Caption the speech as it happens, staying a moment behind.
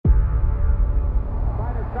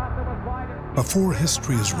Before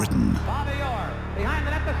history is written,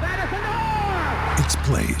 it's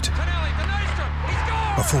played.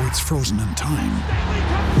 Before it's frozen in time,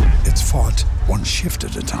 it's fought one shift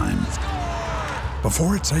at a time.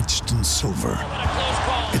 Before it's etched in silver,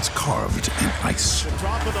 it's carved in ice.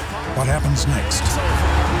 What happens next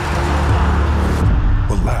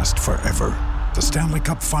will last forever. The Stanley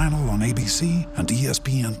Cup Final on ABC and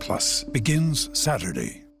ESPN Plus begins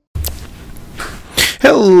Saturday.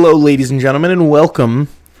 Hello, ladies and gentlemen, and welcome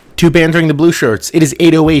to Bantering the Blue Shirts. It is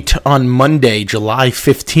 8:08 on Monday, July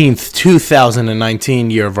 15th, 2019,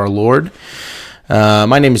 year of our Lord.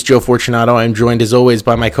 My name is Joe Fortunato. I'm joined, as always,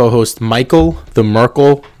 by my co-host, Michael the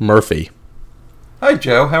Merkel Murphy. Hi,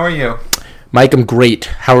 Joe. How are you? Mike, I'm great.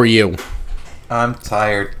 How are you? I'm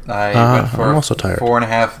tired. I went for I'm also tired.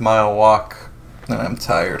 4.5 mile walk, and I'm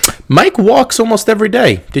tired. Mike walks almost every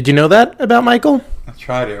day. Did you know that about Michael? I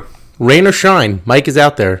try to. Rain or shine, Mike is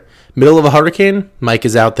out there. Middle of a hurricane, Mike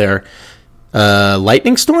is out there.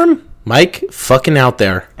 Lightning storm, Mike fucking out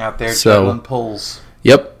there. Out there juggling poles.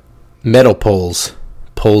 Yep, metal poles.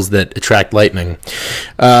 Poles that attract lightning.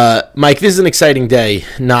 Mike, this is an exciting day,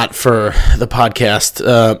 not for the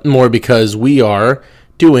podcast, more because we are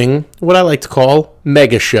doing what I like to call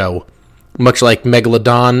Mega Show. Much like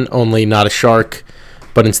Megalodon, only not a shark,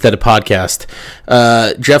 but instead a podcast.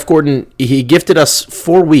 Jeff Gordon, he gifted us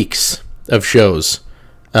 4 weeks of shows.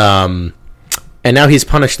 And now he's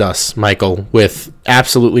punished us, Michael, with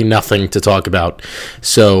absolutely nothing to talk about.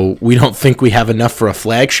 So we don't think we have enough for a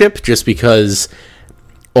flagship, just because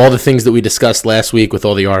all the things that we discussed last week with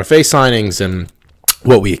all the RFA signings and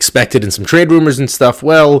what we expected and some trade rumors and stuff,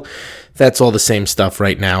 well, that's all the same stuff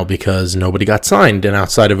right now because nobody got signed. And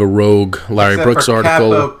outside of a rogue Larry Brooks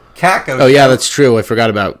article... Caco. Oh, yeah, that's true. I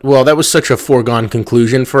forgot about... Well, that was such a foregone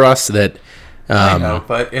conclusion for us that... I know,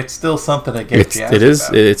 but it's still something to get jazzed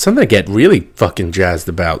about. It's something to get really fucking jazzed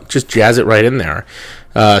about. Just jazz it right in there.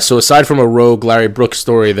 So aside from a rogue Larry Brooks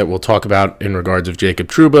story that we'll talk about in regards of Jacob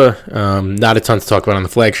Trouba, not a ton to talk about on the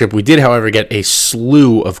flagship. We did, however, get a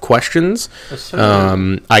slew of questions.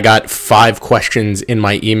 I got 5 questions in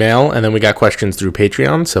my email, and then we got questions through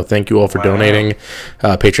Patreon. So thank you all for donating.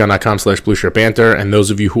 Patreon.com/BlueShirtBanter. And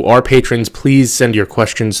those of you who are patrons, please send your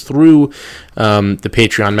questions through the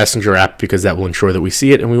Patreon Messenger app, because that will ensure that we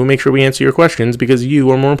see it, and we will make sure we answer your questions because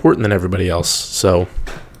you are more important than everybody else. So...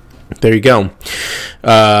 there you go.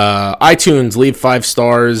 iTunes, leave 5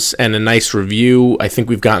 stars and a nice review. I think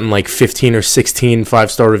we've gotten like 15 or 16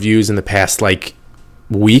 5-star reviews in the past like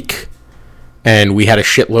week, and we had a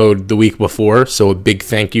shitload the week before, so a big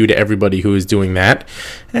thank you to everybody who is doing that,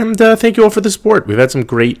 and thank you all for the support. We've had some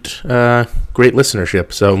great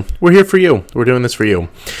listenership, so we're here for you. We're doing this for you.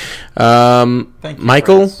 Thank you,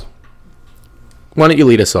 Michael, friends. Why don't you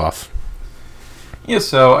lead us off? Yeah,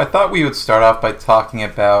 so I thought we would start off by talking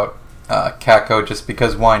about Caco, just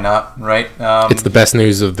because why not, right? It's the best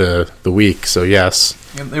news of the week, so yes.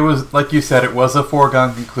 It was, like you said, it was a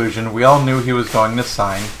foregone conclusion. We all knew he was going to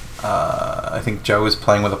sign. I think Joe is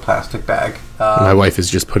playing with a plastic bag. My wife is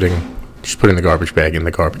just putting the garbage bag in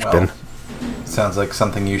the garbage bin. Sounds like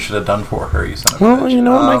something you should have done for her, you son of a Well, bitch. you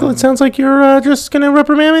know what, Michael? It sounds like you're just going to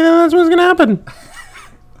reprimand me, then that's what's going to happen.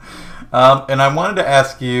 And I wanted to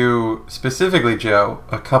ask you, specifically, Joe,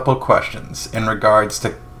 a couple questions in regards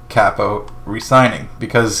to Capo resigning.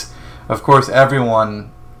 Because, of course,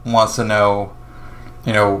 everyone wants to know,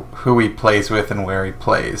 who he plays with and where he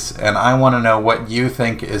plays. And I want to know what you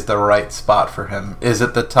think is the right spot for him. Is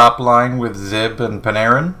it the top line with Zib and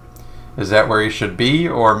Panarin? Is that where he should be?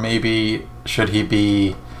 Or maybe should he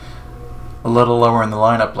be a little lower in the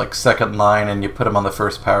lineup, like second line, and you put him on the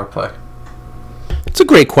first power play? It's a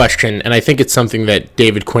great question, and I think it's something that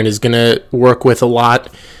David Quinn is going to work with a lot.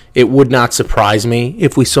 It would not surprise me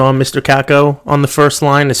if we saw Mr. Caco on the first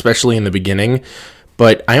line, especially in the beginning.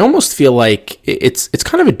 But I almost feel like it's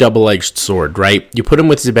kind of a double-edged sword, right? You put him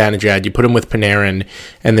with Zibanejad, you put him with Panarin,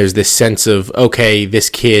 and there's this sense of, okay, this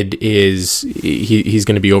kid he's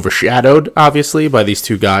going to be overshadowed, obviously, by these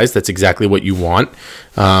two guys. That's exactly what you want.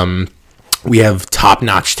 We have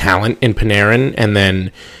top-notch talent in Panarin, and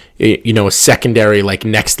then a secondary, like,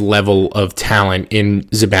 next level of talent in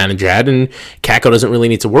Zibanejad, and Caco doesn't really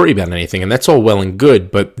need to worry about anything, and that's all well and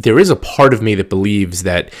good, but there is a part of me that believes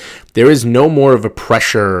that there is no more of a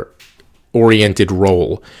pressure-oriented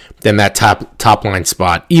role than that top line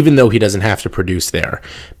spot, even though he doesn't have to produce there,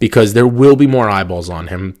 because there will be more eyeballs on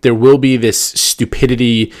him. There will be this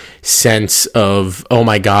stupidity sense of, oh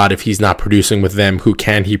my God, if he's not producing with them, who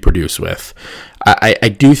can he produce with? I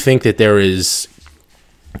do think that there is,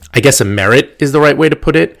 I guess a merit is the right way to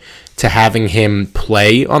put it, to having him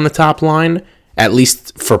play on the top line at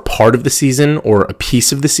least for part of the season or a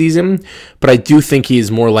piece of the season. But I do think he is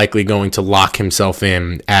more likely going to lock himself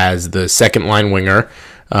in as the second line winger.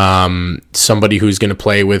 Somebody who's going to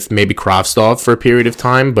play with maybe Kravtsov for a period of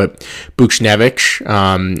time, but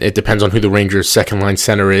Buchnevich, it depends on who the Rangers' second line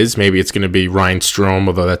center is. Maybe it's going to be Ryan Strome,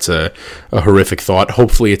 although that's a horrific thought.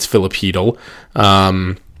 Hopefully it's Philip Hedl.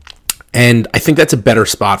 And I think that's a better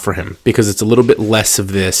spot for him because it's a little bit less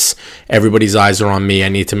of this, everybody's eyes are on me, I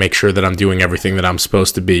need to make sure that I'm doing everything that I'm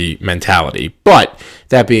supposed to be mentality. But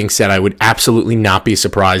that being said, I would absolutely not be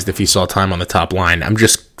surprised if he saw time on the top line. I'm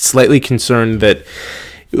just slightly concerned that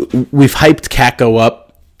we've hyped Kakko up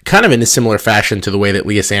kind of in a similar fashion to the way that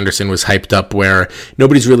Lias Andersson was hyped up, where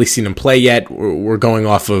nobody's really seen him play yet. We're going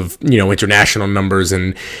off of, international numbers,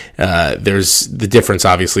 and there's the difference,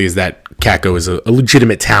 obviously, is that Kakko is a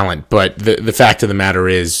legitimate talent, but the fact of the matter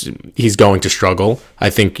is he's going to struggle. I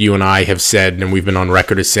think you and I have said, and we've been on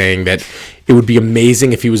record as saying, that it would be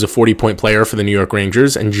amazing if he was a 40-point player for the New York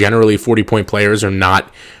Rangers, and generally 40-point players are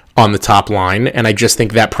not on the top line, and I just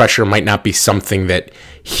think that pressure might not be something that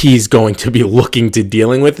he's going to be looking to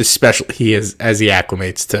dealing with, especially as he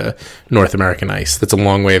acclimates to North American ice. That's a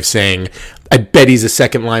long way of saying I bet he's a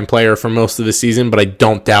second line player for most of the season, but I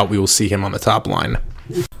don't doubt we will see him on the top line.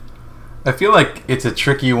 I feel like it's a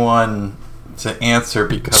tricky one to answer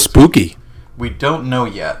because spooky. We don't know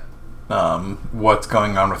yet what's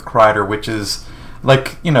going on with Kreider, which is we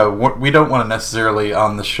don't want to necessarily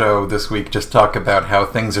on the show this week just talk about how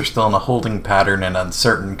things are still in a holding pattern and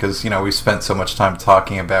uncertain because, we spent so much time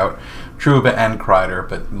talking about Trouba and Kreider,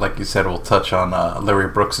 but like you said, we'll touch on Larry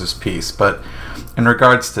Brooks's piece. But in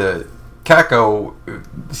regards to Kakko,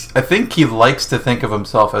 I think he likes to think of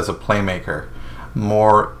himself as a playmaker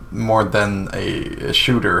more than a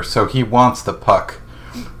shooter, so he wants the puck.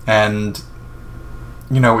 And,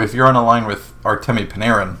 if you're on a line with Artemi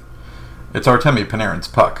Panarin, it's Artemi Panarin's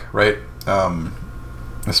puck, right?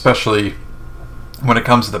 Especially when it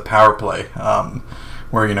comes to the power play,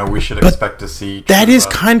 where, we should expect to see... That is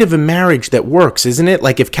kind of a marriage that works, isn't it?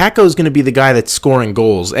 Like, if Kakko is going to be the guy that's scoring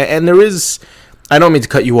goals, and there is... I don't mean to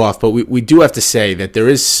cut you off, but we do have to say that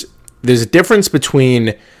there's a difference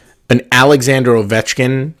between an Alexander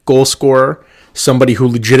Ovechkin goal scorer, somebody who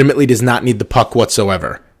legitimately does not need the puck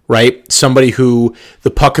whatsoever, right? Somebody who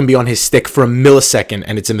the puck can be on his stick for a millisecond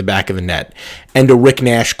and it's in the back of the net. And a Rick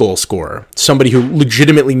Nash goal scorer, somebody who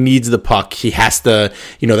legitimately needs the puck. He has to,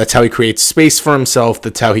 that's how he creates space for himself.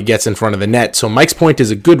 That's how he gets in front of the net. So Mike's point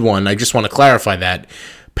is a good one. I just want to clarify that.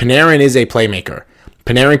 Panarin is a playmaker.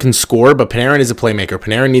 Panarin can score, but Panarin is a playmaker.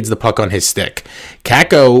 Panarin needs the puck on his stick.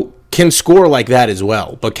 Kakko can score like that as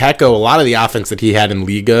well. But Kakko, a lot of the offense that he had in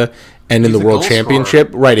Liga and in the World Championship,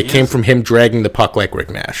 right, it came from him dragging the puck like Rick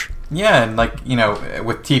Nash. Yeah, and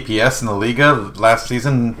with TPS in the Liga last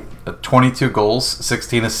season, 22 goals,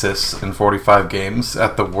 16 assists in 45 games.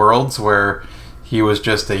 At the Worlds, where he was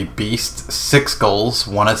just a beast, 6 goals,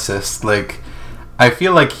 1 assist. I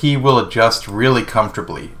feel like he will adjust really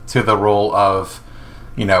comfortably to the role of,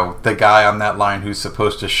 the guy on that line who's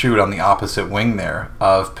supposed to shoot on the opposite wing there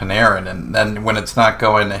of Panarin. And then when it's not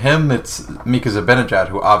going to him, it's Mika Zibanejad,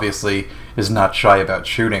 who obviously is not shy about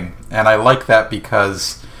shooting. And I like that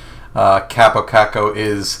because Kaapo Kakko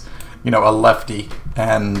is, a lefty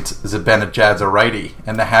and Zibanejad's a righty.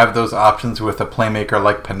 And to have those options with a playmaker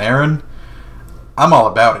like Panarin, I'm all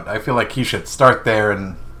about it. I feel like he should start there,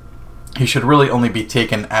 and he should really only be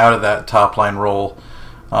taken out of that top line role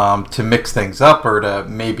to mix things up, or to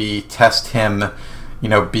maybe test him,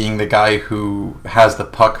 being the guy who has the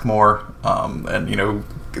puck more. And,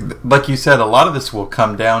 like you said, a lot of this will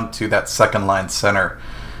come down to that second line center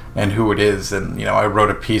and who it is. And, I wrote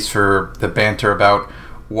a piece for the Banter about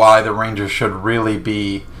why the Rangers should really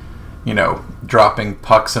be, dropping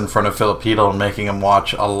pucks in front of Philip Hedl and making him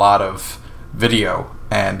watch a lot of video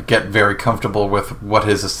and get very comfortable with what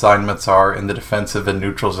his assignments are in the defensive and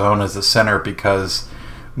neutral zone as a center, because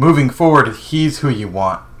moving forward, he's who you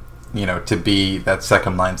want, to be that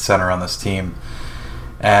second line center on this team.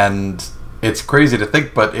 And it's crazy to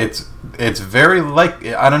think, but it's very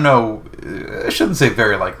likely, I don't know, I shouldn't say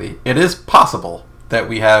very likely, it is possible that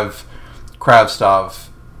we have Kravtsov,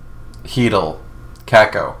 Hedl,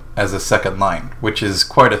 Kakko as a second line, which is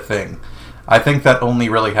quite a thing. I think that only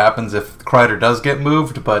really happens if Kreider does get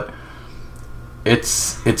moved, but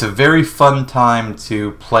it's a very fun time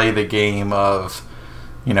to play the game of,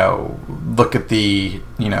 look at the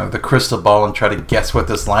crystal ball and try to guess what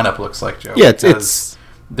this lineup looks like, Joe. Yeah, it's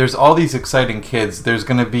there's all these exciting kids. There's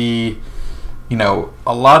going to be,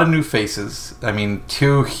 a lot of new faces. I mean,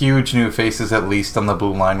 2 huge new faces at least on the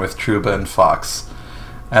blue line with Trouba and Fox.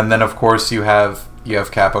 And then, of course, you have you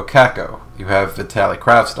have Kaapo Kakko, you have Vitaly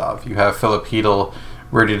Kravtsov, you have Filip Chytil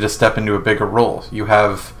ready to step into a bigger role. You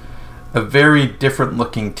have a very different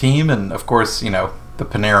looking team, and of course, the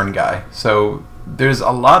Panarin guy. So there's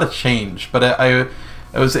a lot of change. But I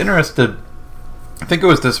was interested. I think it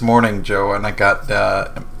was this morning, Joe, and I got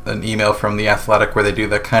an email from The Athletic where they do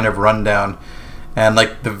that kind of rundown. And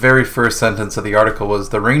like the very first sentence of the article was,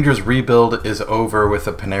 the Rangers rebuild is over with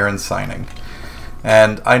a Panarin signing.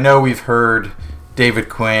 And I know we've heard David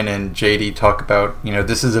Quinn and JD talk about,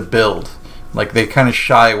 this is a build. Like they kind of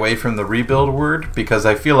shy away from the rebuild word, because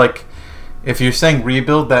I feel like if you're saying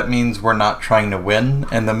rebuild, that means we're not trying to win.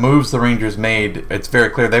 And the moves the Rangers made, it's very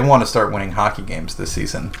clear they want to start winning hockey games this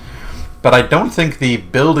season. But I don't think the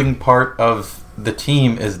building part of the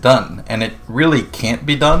team is done. And it really can't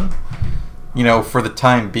be done, for the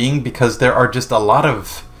time being, because there are just a lot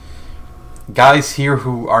of guys here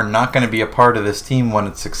who are not going to be a part of this team when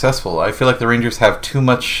it's successful. I feel like the Rangers have too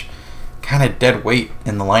much kind of dead weight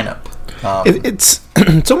in the lineup. It's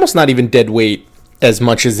almost not even dead weight as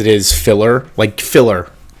much as it is filler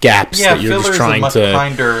gaps that you're just trying to.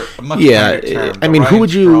 Kinder term. I mean, Ryan who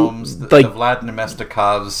would you Stromes, the Vlad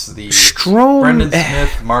Nemestikovs, the Brendan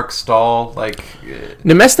Smith, Mark Stahl,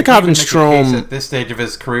 Nemestikov and Strome at this stage of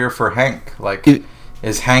his career for Hank.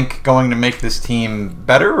 Is Hank going to make this team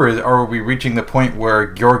better, or are we reaching the point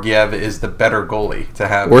where Georgiev is the better goalie to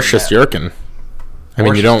have? Or Shesterkin. I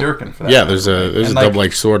mean, you don't. Yeah, there's a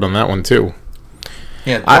double-edged sword on that one too.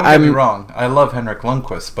 Yeah, don't get me wrong. I love Henrik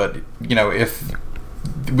Lundqvist, but if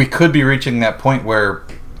we could be reaching that point where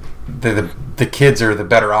the kids are the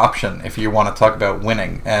better option if you want to talk about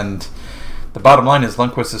winning. And the bottom line is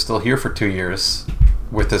Lundqvist is still here for 2 years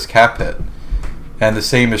with this cap hit, and the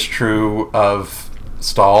same is true of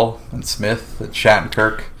Stahl and Smith and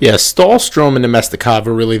Shattenkirk. Yeah, Stahl, Strome, and Nemestikov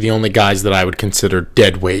are really the only guys that I would consider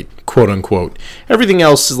dead weight, quote unquote. Everything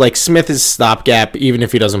else is like Smith is stopgap, even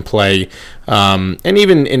if he doesn't play, and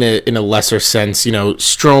even in a lesser sense,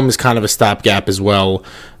 Strome is kind of a stopgap as well.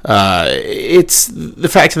 It's the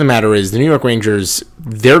fact of the matter is the New York Rangers,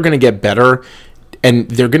 they're going to get better, and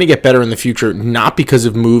they're going to get better in the future, not because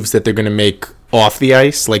of moves that they're going to make off the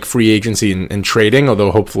ice, like free agency and trading, although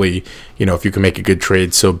hopefully, if you can make a good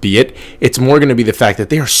trade, so be it. It's more going to be the fact that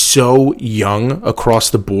they are so young across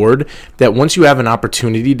the board that once you have an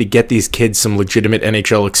opportunity to get these kids some legitimate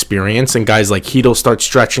NHL experience, and guys like Chytil start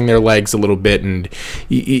stretching their legs a little bit, and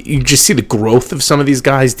you just see the growth of some of these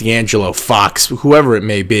guys, D'Angelo, Fox, whoever it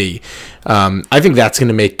may be. I think that's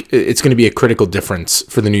going to be a critical difference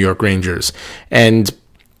for the New York Rangers. And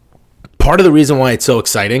part of the reason why it's so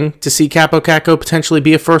exciting to see Kaapo Kakko potentially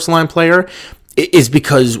be a first-line player is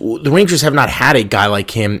because the Rangers have not had a guy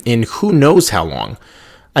like him in who knows how long.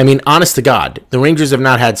 I mean, honest to God, the Rangers have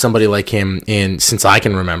not had somebody like him since I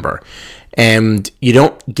can remember. And you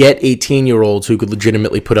don't get 18-year-olds who could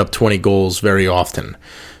legitimately put up 20 goals very often.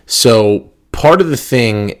 So part of the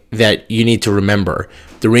thing that you need to remember,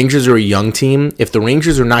 the Rangers are a young team. If the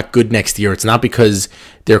Rangers are not good next year, it's not because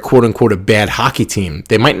they're quote-unquote a bad hockey team.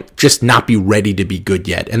 They might just not be ready to be good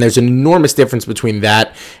yet. And there's an enormous difference between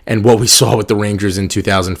that and what we saw with the Rangers in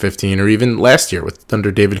 2015 or even last year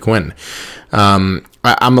under David Quinn.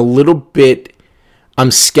 I'm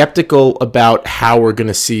skeptical about how we're going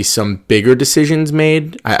to see some bigger decisions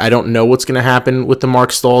made. I don't know what's going to happen with the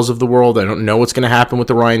Mark Stahls of the world. I don't know what's going to happen with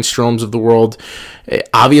the Ryan Stromes of the world.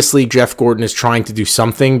 Obviously, Jeff Gordon is trying to do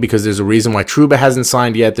something because there's a reason why Trouba hasn't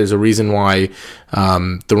signed yet. There's a reason why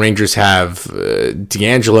the Rangers have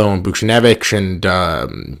D'Angelo and Buchnevich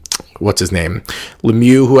and what's his name?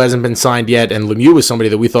 Lemieux, who hasn't been signed yet. And Lemieux was somebody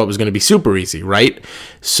that we thought was going to be super easy, right?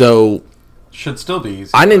 So should still be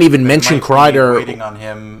easy. I didn't even mention Kreider. Waiting on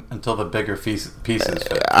him until the bigger pieces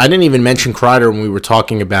fit. I didn't even mention Kreider when we were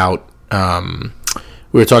talking about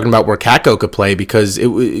where Kakko could play, because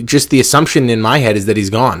just the assumption in my head is that he's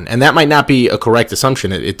gone, and that might not be a correct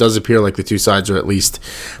assumption. It does appear like the two sides are at least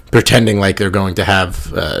pretending like they're going to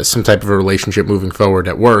have some type of a relationship moving forward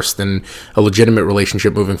at worst, and a legitimate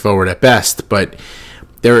relationship moving forward at best, but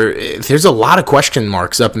there's a lot of question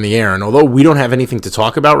marks up in the air, and although we don't have anything to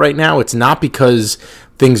talk about right now, it's not because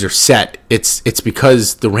things are set. It's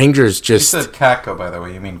because the Rangers just... You said Kakko, by the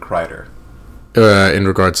way. You mean Kreider. In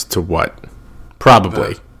regards to what?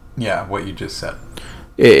 Probably. What you just said.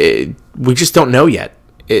 We just don't know yet.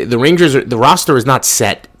 The roster is not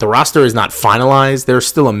set. The roster is not finalized. There's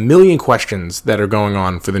still a million questions that are going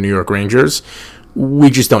on for the New York Rangers.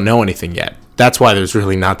 We just don't know anything yet. That's why there's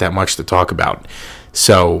really not that much to talk about.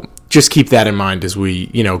 So just keep that in mind as we,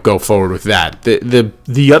 go forward with that.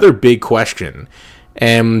 The other big question,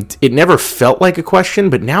 and it never felt like a question,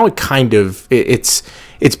 but now it kind of it's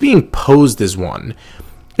being posed as one.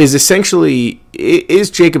 Is essentially, is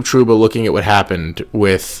Jacob Trouba looking at what happened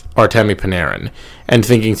with Artemi Panarin and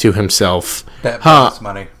thinking to himself,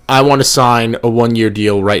 money. I want to sign a 1-year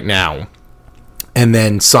deal right now and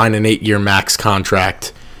then sign an 8-year max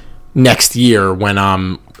contract next year when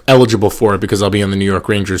I'm eligible for it because I'll be on the New York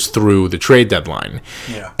Rangers through the trade deadline.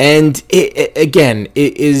 Yeah. And it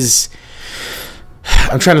is...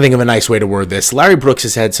 I'm trying to think of a nice way to word this. Larry Brooks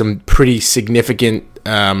has had some pretty significant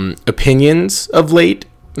opinions of late,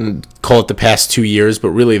 call it the past 2 years, but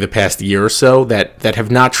really the past year or so, that have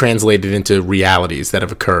not translated into realities that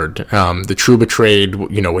have occurred. The Trouba trade,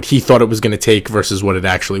 what he thought it was going to take versus what it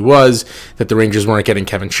actually was, that the Rangers weren't getting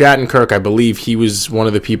Kevin Shattenkirk. I believe he was one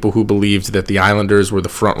of the people who believed that the Islanders were the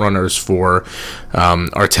front runners for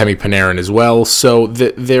Artemi Panarin as well. So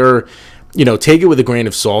they're, take it with a grain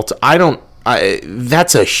of salt.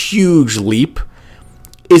 That's a huge leap.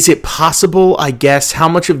 Is it possible? I guess. How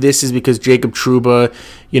much of this is because Jacob Trouba,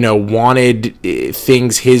 wanted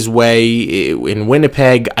things his way in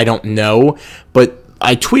Winnipeg? I don't know. But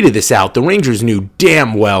I tweeted this out. The Rangers knew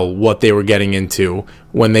damn well what they were getting into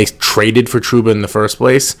when they traded for Trouba in the first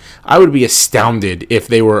place. I would be astounded if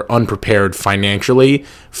they were unprepared financially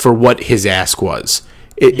for what his ask was.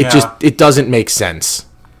 It doesn't make sense.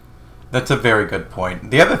 That's a very good point.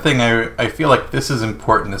 The other thing I feel like this is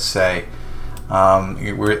important to say.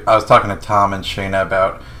 I was talking to Tom and Shayna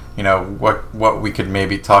about what we could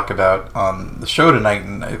maybe talk about on the show tonight,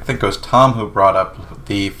 and I think it was Tom who brought up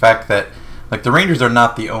the fact that the Rangers are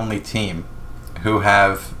not the only team who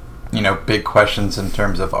have big questions in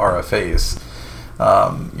terms of RFAs.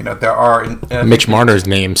 There are Mitch Marner's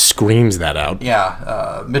name screams that out.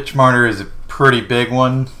 Yeah, Mitch Marner is a pretty big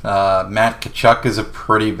one. Matt Tkachuk is a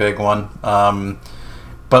pretty big one.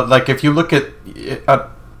 But if you look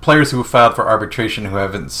at players who filed for arbitration who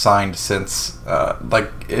haven't signed since,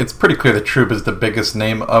 it's pretty clear that Trouba is the biggest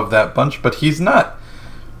name of that bunch, but he's not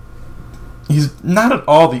at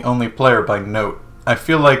all the only player by note. I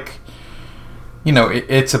feel like,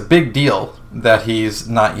 it's a big deal that he's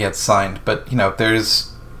not yet signed, but,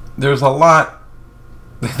 there's a lot,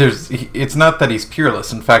 it's not that he's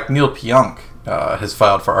peerless. In fact, Neil Pionk has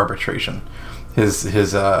filed for arbitration. His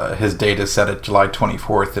date is set at July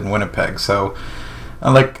 24th in Winnipeg, so...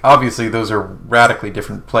 obviously, those are radically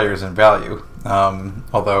different players in value.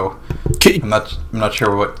 Although I'm not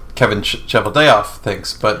sure what Kevin Cheveldayoff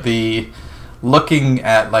thinks, but looking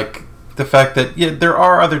at the fact that there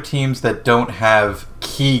are other teams that don't have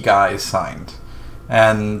key guys signed,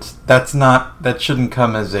 and that shouldn't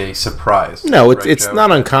come as a surprise. No, it's not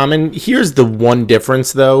uncommon. Here's the one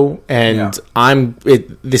difference, though, and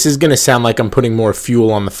this is going to sound like I'm putting more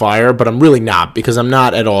fuel on the fire, but I'm really not, because I'm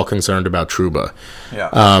not at all concerned about Trouba.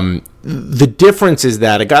 Yeah. The difference is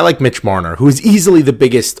that a guy like Mitch Marner, who is easily the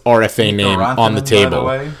biggest RFA name on the table.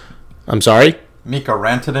 By the way. I'm sorry? Mikko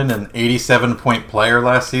Rantanen, an 87-point player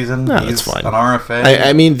last season. No, He's that's fine. An RFA.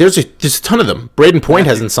 I mean, there's a ton of them. Braden Point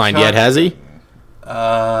hasn't signed yet, has he?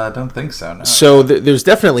 I don't think so, no. So there's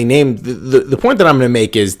definitely named... The point that I'm going to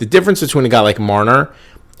make is the difference between a guy like Marner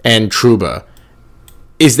and Trouba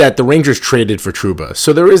is that the Rangers traded for Trouba.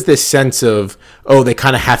 So there is this sense of, they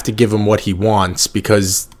kind of have to give him what he wants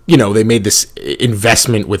because, they made this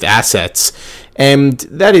investment with assets. And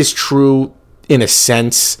that is true in a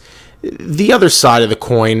sense. The other side of the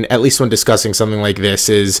coin, at least when discussing something like this,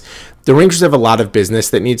 is the Rangers have a lot of business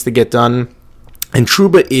that needs to get done. And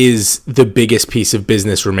Trouba is the biggest piece of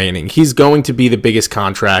business remaining. He's going to be the biggest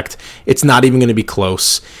contract. It's not even going to be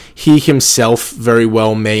close. He himself very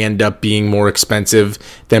well may end up being more expensive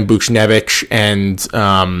than Buchnevich and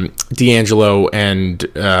DeAngelo and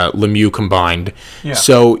Lemieux combined. Yeah.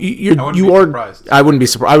 So I wouldn't be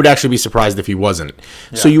surprised. I would actually be surprised if he wasn't.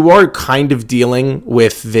 Yeah. So you are kind of dealing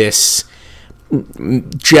with this.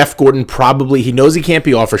 Jeff Gordon he knows he can't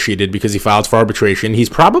be offer sheeted because he filed for arbitration. He's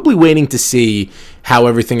probably waiting to see how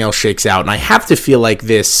everything else shakes out. And I have to feel like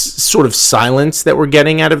this sort of silence that we're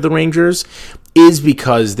getting out of the Rangers is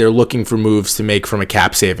because they're looking for moves to make from a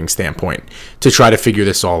cap saving standpoint to try to figure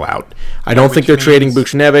this all out. I don't think they're trading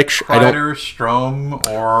Buchnevich. Kreider, Strome,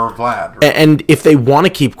 or Vlad. Right? And if they want to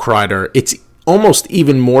keep Kreider, it's almost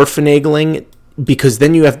even more finagling because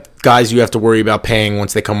then you have guys you have to worry about paying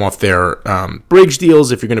once they come off their bridge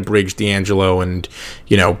deals. If you're going to bridge DeAngelo and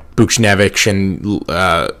Buchnevich and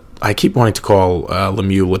I keep wanting to call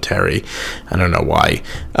Lemieux Letary. I don't know why. He's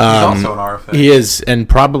also an RFA. He is, and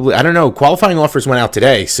probably, I don't know, qualifying offers went out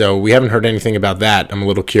today, so we haven't heard anything about that. I'm a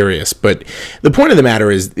little curious. But the point of the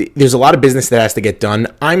matter is there's a lot of business that has to get done.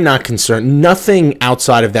 I'm not concerned. Nothing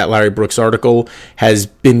outside of that Larry Brooks article has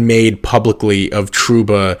been made publicly of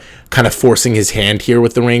Trouba kind of forcing his hand here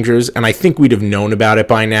with the Rangers, and I think we'd have known about it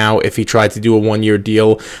by now if he tried to do a one-year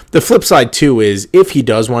deal. The flip side, too, is if he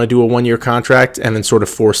does want to do a one-year contract and then sort of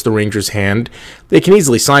force the Rangers' hand, they can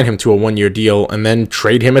easily sign him to a one-year deal and then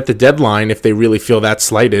trade him at the deadline if they really feel that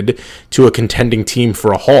slighted to a contending team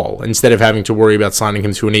for a haul, instead of having to worry about signing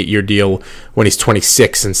him to an 8-year deal when he's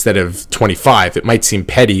 26 instead of 25. It might seem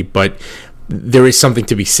petty, but there is something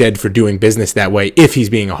to be said for doing business that way if he's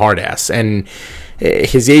being a hard ass. And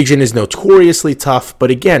his agent is notoriously tough,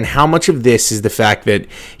 but again, how much of this is the fact that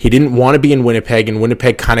he didn't want to be in Winnipeg and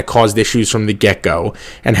Winnipeg kind of caused issues from the get-go,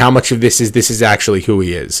 and how much of this is actually who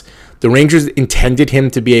he is? The Rangers intended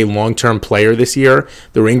him to be a long-term player this year.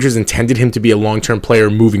 The Rangers intended him to be a long-term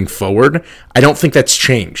player moving forward. I don't think that's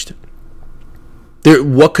changed.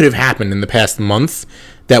 What could have happened in the past month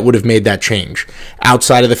that would have made that change?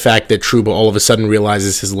 Outside of the fact that Trouba all of a sudden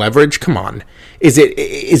realizes his leverage? Come on. Is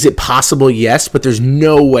it possible? Yes, but there's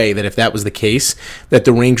no way that if that was the case, that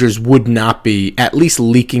the Rangers would not be at least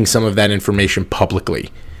leaking some of that information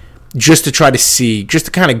publicly. Just to try to see, just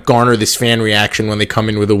to kind of garner this fan reaction when they come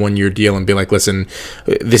in with a one-year deal and be like, listen,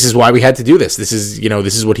 this is why we had to do this. This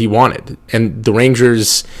is what he wanted. And the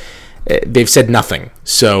Rangers, they've said nothing.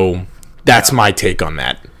 So that's my take on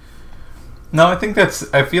that. No,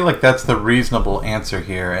 I feel like that's the reasonable answer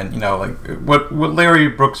here. And, like what Larry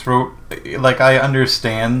Brooks wrote, like I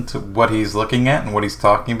understand what he's looking at and what he's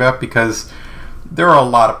talking about, because there are a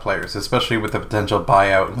lot of players, especially with the potential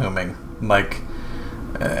buyout looming,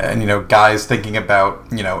 and, guys thinking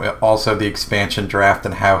about, also the expansion draft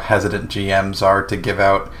and how hesitant GMs are to give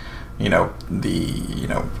out,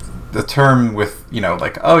 the term with,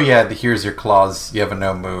 oh yeah, here's your clause, you have a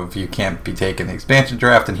no move, you can't be taking the expansion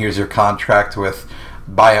draft, and here's your contract with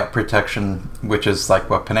buyout protection, which is like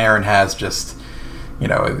what Panarin has, just,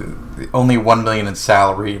 only $1 million in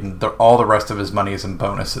salary, and all the rest of his money is in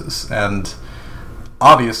bonuses. And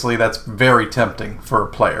obviously that's very tempting for a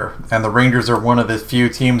player, and the Rangers are one of the few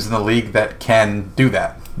teams in the league that can do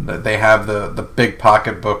that. They have the big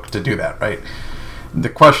pocketbook to do that, right? The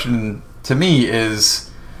question to me is,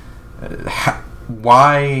 how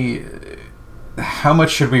much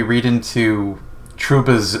should we read into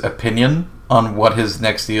Trouba's opinion on what his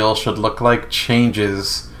next deal should look like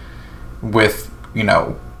changes with,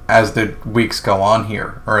 as the weeks go on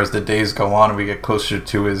here, or as the days go on and we get closer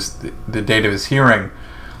to the date of his hearing.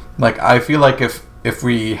 Like, I feel like if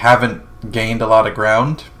we haven't gained a lot of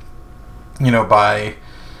ground, by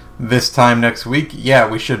this time next week, yeah,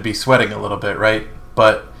 we should be sweating a little bit, right?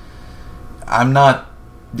 But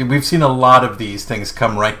we've seen a lot of these things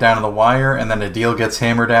come right down to the wire, and then a deal gets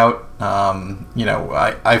hammered out.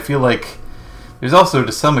 I feel like there's also,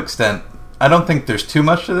 to some extent, I don't think there's too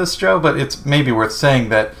much to this, Joe, but it's maybe worth saying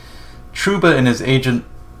that Trouba and his agent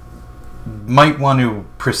might want to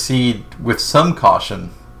proceed with some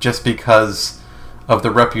caution, just because of the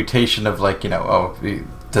reputation of, he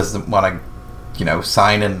doesn't want to,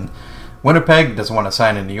 sign in Winnipeg, doesn't want to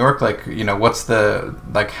sign in New York. What's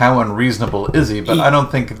how unreasonable is he? But I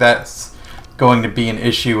don't think that's going to be an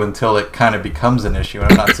issue until it kind of becomes an issue.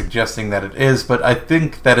 And I'm not suggesting that it is, but I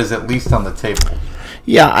think that is at least on the table.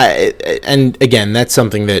 Yeah, and again, that's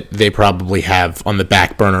something that they probably have on the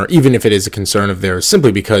back burner, even if it is a concern of theirs,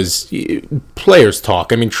 simply because players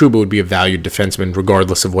talk. I mean, Trouba would be a valued defenseman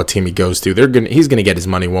regardless of what team he goes to. He's going to get his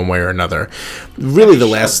money one way or another. Really, the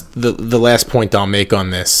last point I'll make on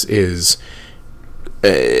this is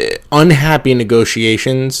unhappy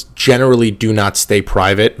negotiations generally do not stay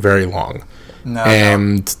private very long.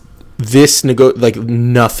 No. This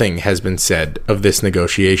nothing has been said of this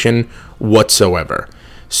negotiation whatsoever.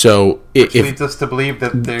 So which leads us to believe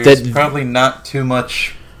that there's probably not too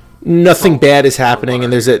much. Nothing bad is happening,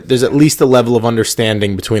 and there's at least a level of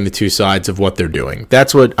understanding between the two sides of what they're doing.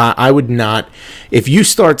 That's what I would not. If you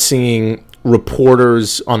start seeing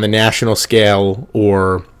reporters on the national scale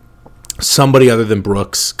or somebody other than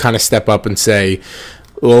Brooks kind of step up and say,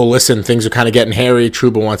 well, listen, things are kind of getting hairy.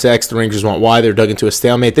 Trouba wants X, the Rangers want Y. They're dug into a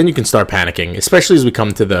stalemate. Then you can start panicking, especially as we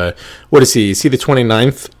come to what is he? Is he the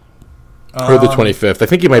 29th or the 25th? I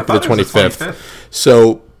think he might be the 25th.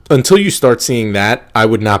 So until you start seeing that, I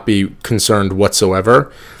would not be concerned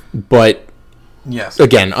whatsoever. But Yes.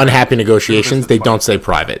 Again, unhappy negotiations, they don't say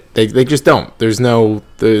private. They just don't. There's not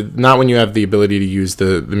when you have the ability to use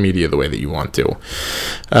the media the way that you want to.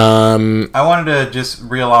 I wanted to just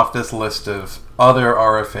reel off this list of other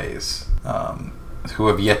RFAs who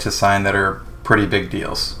have yet to sign that are pretty big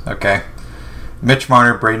deals. Okay? Mitch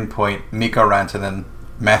Marner, Braden Point, Mikko Rantanen,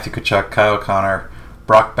 Matthew Tkachuk, Kyle Connor,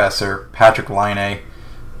 Brock Besser, Patrick Laine,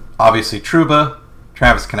 obviously Trouba,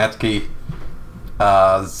 Travis Konecny,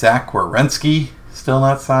 Zach Werenski, still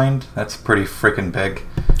not signed. That's pretty freaking big.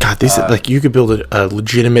 God, these you could build a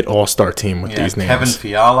legitimate all-star team with these names. Kevin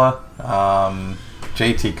Fiala,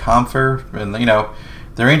 JT Compher, and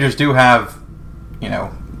the Rangers do have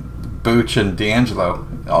Booch and D'Angelo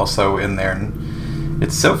also in there. And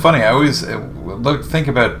it's so funny. I always think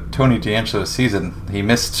about Tony D'Angelo's season. He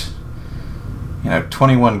missed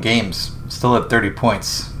 21 games, still at 30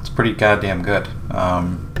 points. It's pretty goddamn good.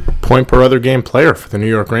 Point per other game player for the New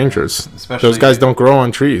York Rangers. Especially, those guys don't grow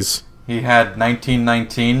on trees. He had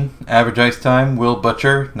 19-19 average ice time. Will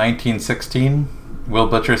Butcher 19-16. Will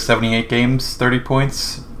Butcher 78 games, 30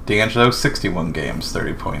 points. D'Angelo 61 games,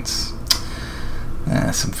 30 points.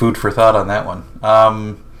 Some food for thought on that one.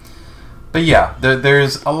 But yeah,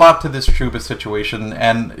 there's a lot to this Trouba situation,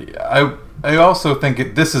 and I also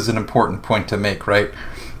think this is an important point to make, right?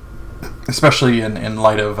 Especially in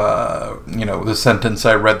light of the sentence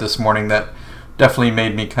I read this morning that definitely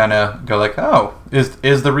made me kind of go like, oh,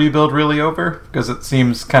 is the rebuild really over? Because it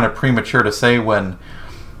seems kind of premature to say when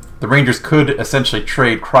the Rangers could essentially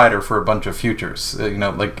trade Kreider for a bunch of futures.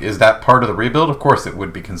 Is that part of the rebuild? Of course it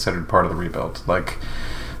would be considered part of the rebuild.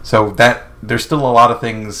 So that there's still a lot of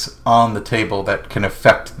things on the table that can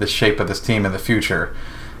affect the shape of this team in the future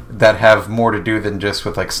that have more to do than just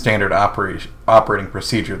with standard operating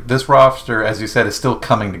procedure. This roster, as you said, is still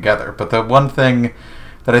coming together. But the one thing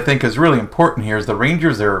that I think is really important here is the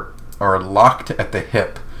Rangers are locked at the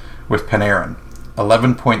hip with Panarin,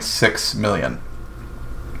 $11.6 million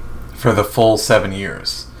for the full 7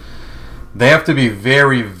 years. They have to be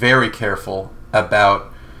very, very careful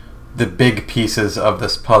about the big pieces of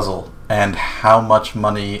this puzzle and how much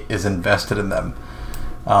money is invested in them.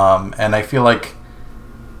 And I feel like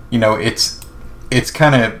it's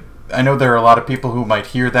kind of, I know there are a lot of people who might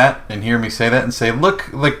hear that and hear me say that and say, look,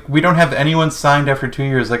 we don't have anyone signed after 2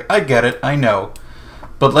 years. I get it, I know.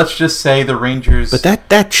 But let's just say the Rangers... But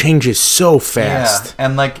that changes so fast. Yeah,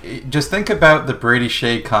 and just think about the Brady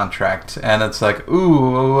Shea contract, and it's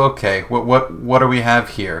ooh, okay, what do we have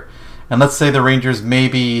here? And let's say the Rangers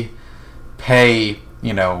maybe pay,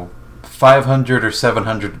 500 or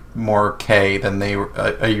 700 more K than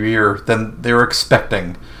a year than they were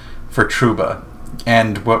expecting for Trouba,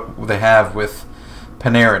 and what they have with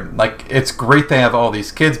Panarin. It's great they have all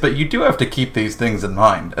these kids, but you do have to keep these things in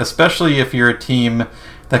mind, especially if you're a team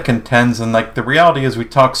that contends. And the reality is, we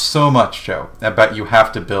talk so much, Joe, about you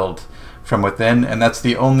have to build from within, and that's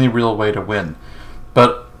the only real way to win.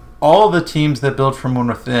 But all the teams that build from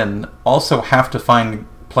within also have to find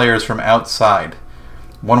players from outside,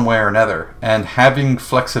 one way or another. And having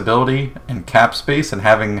flexibility and cap space and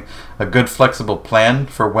having a good flexible plan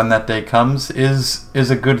for when that day comes is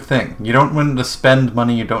a good thing. You don't want to spend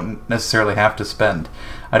money you don't necessarily have to spend.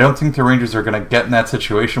 I don't think the Rangers are going to get in that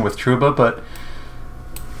situation with Trouba,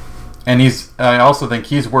 I also think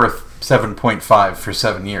he's worth 7.5 for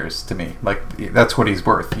 7 years to me. That's what he's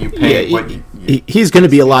worth. You pay he's going to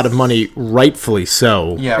be a lot of money, rightfully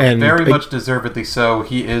so. Yeah, and very much deservedly so.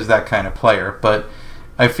 He is that kind of player, but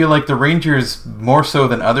I feel like the Rangers, more so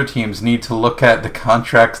than other teams, need to look at the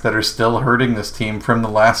contracts that are still hurting this team from the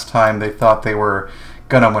last time they thought they were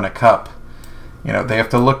going to win a cup. They have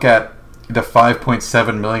to look at the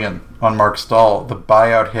 $5.7 million on Mark Stahl, the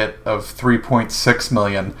buyout hit of $3.6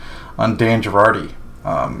 million on Dan Girardi.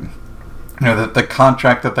 The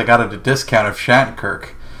contract that they got at a discount of Shattenkirk.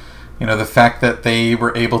 The fact that they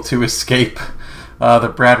were able to escape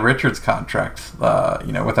the Brad Richards contract,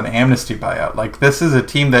 with an amnesty buyout. This is a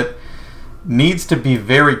team that needs to be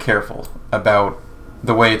very careful about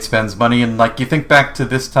the way it spends money. And you think back to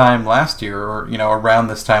this time last year, or around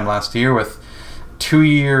this time last year, with 2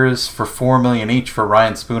 years for $4 million each for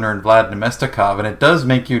Ryan Spooner and Vlad Nemestikov, and it does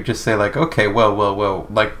make you just say okay, whoa,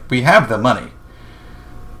 we have the money.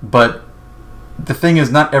 But the thing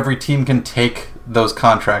is, not every team can take those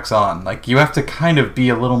contracts on. You have to kind of be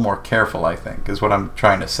a little more careful, I think, is what I'm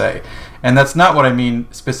trying to say. And that's not what I mean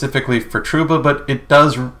specifically for Trouba, but it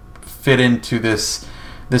does fit into this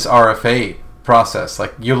RFA process.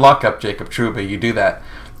 You lock up Jacob Trouba, you do that.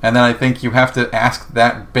 And then I think you have to ask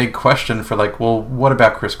that big question for well, what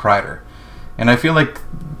about Chris Kreider? And I feel like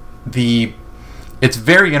it's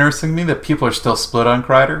very interesting to me that people are still split on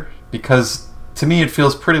Kreider, because to me, it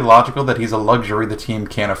feels pretty logical that he's a luxury the team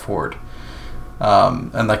can't afford.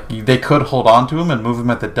 And like they could hold on to him and move him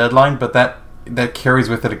at the deadline, but that carries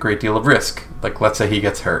with it a great deal of risk. Like, let's say he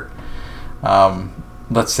gets hurt.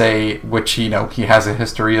 Let's say, which, he has a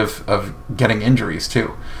history of getting injuries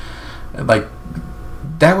too. Like,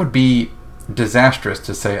 that would be disastrous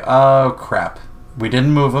to say, oh crap, we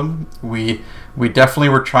didn't move him. We definitely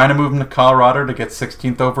were trying to move him to Colorado to get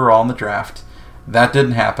 16th overall in the draft. That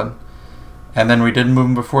didn't happen. And then we didn't move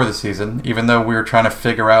him before the season, even though we were trying to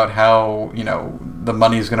figure out how, the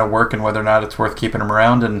money is going to work and whether or not it's worth keeping him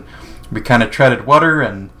around. And we kind of treaded water,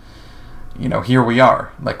 and, here we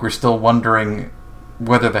are. Like, we're still wondering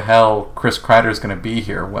whether the hell Chris Kreider is going to be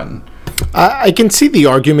here when... I can see the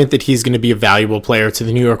argument that he's going to be a valuable player to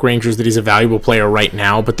the New York Rangers, that he's a valuable player right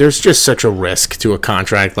now, but there's just such a risk to a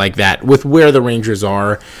contract like that with where the Rangers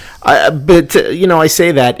are. I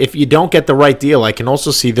say that if you don't get the right deal, I can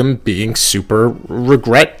also see them being they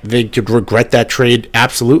could regret that trade,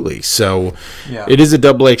 absolutely. So It is a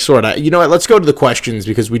double-edged sword. You know what, let's go to the questions,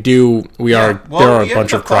 because there are a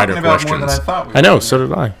bunch of Kreider questions. I know, so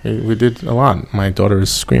did I. We did a lot. My daughter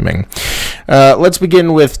is screaming. Let's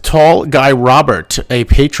begin with Tall Guy Robert, a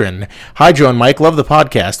patron. Hi, Joe and Mike. Love the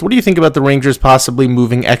podcast. What do you think about the Rangers possibly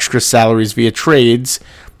moving extra salaries via trades,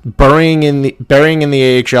 burying in the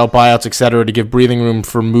AHL buyouts, etc., to give breathing room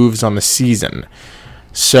for moves on the season?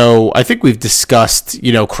 So I think we've discussed,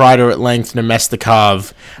 Kreider at length,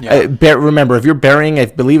 Nemestikov. Yeah. Remember, if you're burying, I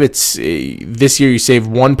believe it's this year you save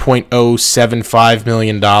 $1.075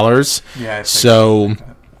 million. Yeah. So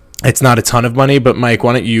it's not a ton of money, but Mike,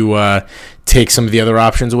 why don't you take some of the other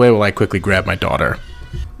options away while I quickly grab my daughter?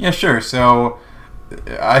 Yeah, sure. So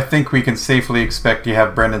I think we can safely expect you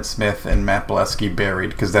have Brendan Smith and Matt Bolesky buried,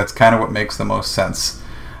 because that's kind of what makes the most sense.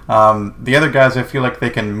 The other guys, I feel like they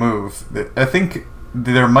can move. I think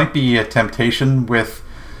there might be a temptation with,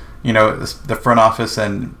 the front office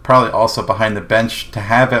and probably also behind the bench to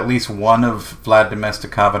have at least one of Vlad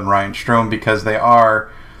Nemestikov and Ryan Strome, because they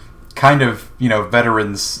are kind of,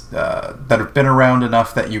 veterans that have been around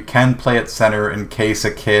enough that you can play at center in case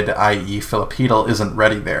a kid, i.e. Philip Hedl, isn't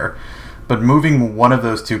ready there. But moving one of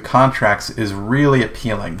those two contracts is really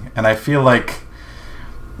appealing, and I feel like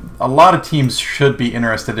a lot of teams should be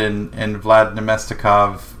interested in Vlad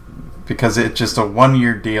Nemestikov, because it's just a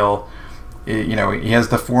one-year deal. He has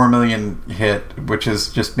the $4 million hit, which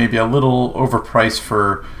is just maybe a little overpriced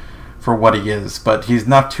for what he is, but he's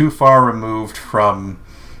not too far removed from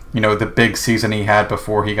the big season he had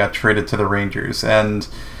before he got traded to the Rangers. And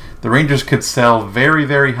the Rangers could sell very,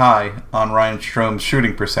 very high on Ryan Strome's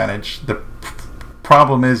shooting percentage. The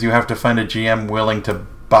problem is you have to find a GM willing to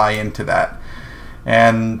buy into that.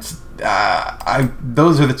 And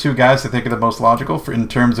those are the two guys I think are the most logical in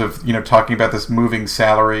terms of, talking about this moving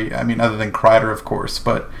salary. I mean, other than Kreider, of course.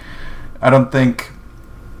 But I don't think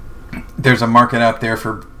there's a market out there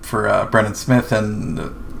for Brendan Smith.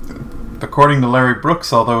 And according to Larry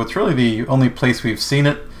Brooks, although it's really the only place we've seen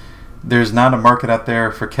it, there's not a market out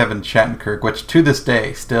there for Kevin Shattenkirk, which to this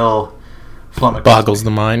day still boggles the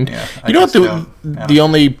mind. Yeah, the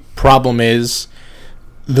only problem is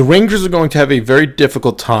the Rangers are going to have a very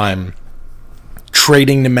difficult time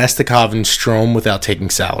trading Nemestikov and Strome without taking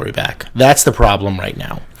salary back. That's the problem right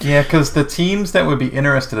now. Yeah, because the teams that would be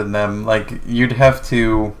interested in them, like, you'd have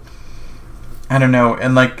to, I don't know,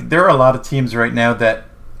 and like there are a lot of teams right now that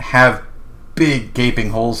have big gaping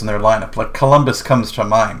holes in their lineup. Like Columbus comes to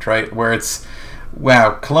mind, right? Where it's,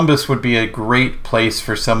 wow, Columbus would be a great place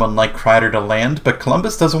for someone like Kreider to land, but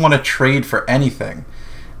Columbus doesn't want to trade for anything.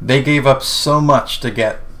 They gave up so much to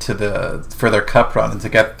get for their cup run and to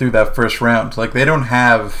get through that first round. Like, they don't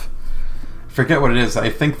have, forget what it is. I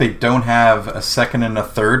think they don't have a second and a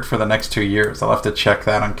third for the next 2 years. I'll have to check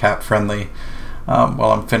that on Cap Friendly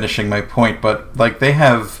while I'm finishing my point. But like, they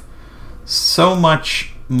have so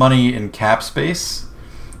much money in cap space.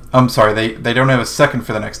 I'm sorry, they don't have a second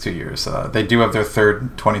for the next 2 years. They do have their third in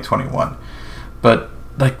 2021. But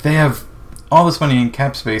like, they have all this money in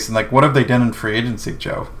cap space, and like, what have they done in free agency,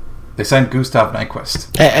 Joe? They signed Gustav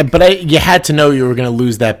Nyquist. But you had to know you were going to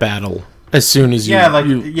lose that battle as soon as you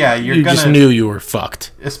just knew you were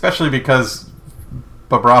fucked. Especially because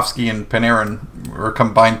Bobrovsky and Panarin were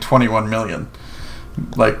combined $21 million,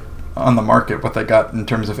 like, on the market, what they got in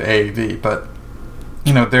terms of AAV. But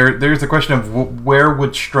there's the question of where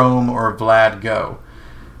would Strome or Vlad go,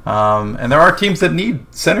 and there are teams that need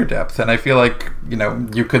center depth, and I feel like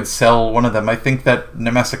you could sell one of them. I think that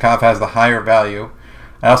Nemestikov has the higher value.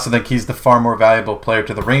 I also think he's the far more valuable player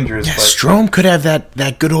to the Rangers. Yeah, but Strome could have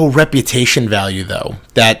that good old reputation value, though.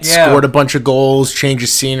 That scored a bunch of goals, change of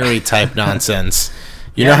scenery type nonsense.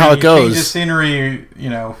 You know how it goes. Change the scenery,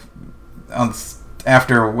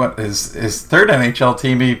 after what is his third NHL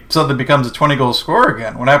team, he suddenly becomes a 20-goal scorer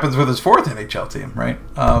again. What happens with his fourth NHL team, right?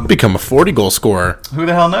 Become a 40-goal scorer. Who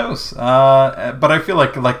the hell knows? But I feel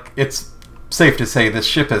like it's safe to say this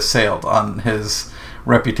ship has sailed on his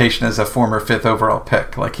reputation as a former 5th overall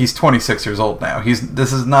pick. Like, he's 26 years old now.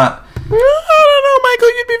 This is not... I don't know,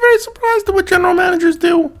 Michael. You'd be very surprised at what general managers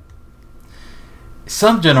do.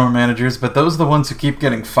 Some general managers, but those are the ones who keep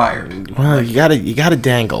getting fired. Well, you gotta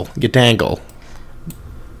dangle. You dangle.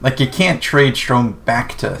 Like, you can't trade Strome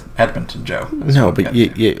back to Edmonton, Joe. No, but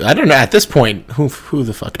I don't know. At this point, who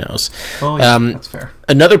the fuck knows? Well, yeah, that's fair.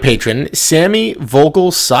 Another patron, Sammy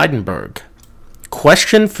Vogel-Seidenberg.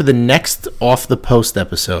 Question for the next Off the Post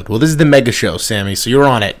episode. Well, this is the mega show, Sammy, so you're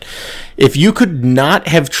on it. If you could not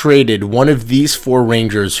have traded one of these 4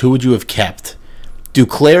 Rangers, who would you have kept?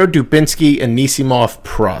 Duclair, Dubinsky, Anisimov,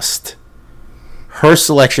 Prost. Her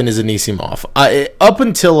selection is Anisimov. Up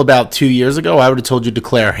until about 2 years ago, I would have told you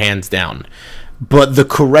Duclair hands down. But the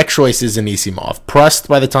correct choice is Anisimov. Prost,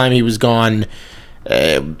 by the time he was gone,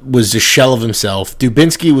 was a shell of himself.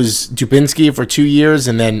 Dubinsky was Dubinsky for 2 years,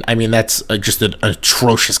 and then, that's just an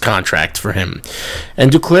atrocious contract for him.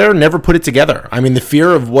 And Duclair never put it together. The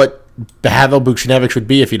fear of what Pavel Buchnevich would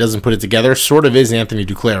be if he doesn't put it together sort of is Anthony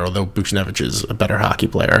Duclair, although Buchnevich is a better hockey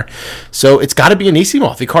player. So it's got to be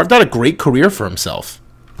Anisimov. He carved out a great career for himself.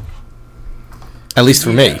 At least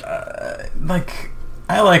for me. I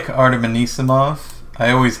like Artem Anisimov.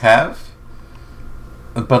 I always have.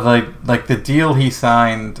 But like the deal he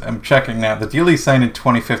signed, I'm checking now. The deal he signed in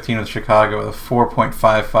 2015 with Chicago with a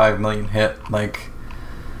 $4.55 million hit.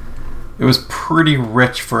 It was pretty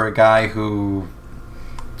rich for a guy who,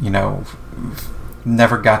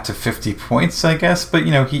 never got to 50 points, I guess. But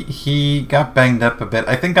he got banged up a bit.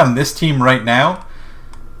 I think on this team right now,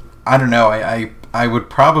 I don't know. I would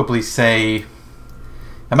probably say,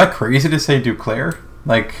 am I crazy to say Duclair?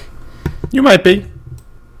 You might be.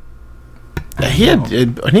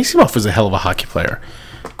 Anisimov was a hell of a hockey player.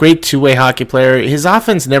 Great two-way hockey player. His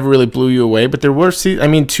offense never really blew you away, but there were, 3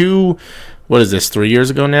 years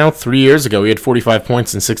ago now? 3 years ago, he had 45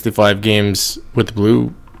 points in 65 games with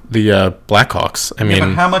the Blackhawks.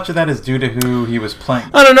 But how much of that is due to who he was playing?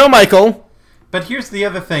 I don't know, Michael. But here's the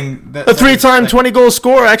other thing. A 3-time 20-goal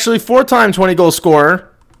scorer, actually 4-time 20-goal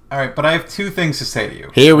scorer. All right, but I have 2 things to say to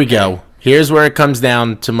you. Here we go. Here's where it comes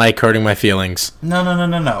down to Mike hurting my feelings.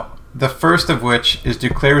 No. The first of which is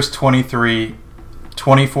Duclair's 23,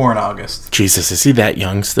 24 in August. Jesus, is he that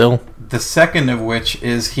young still? The second of which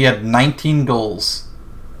is he had 19 goals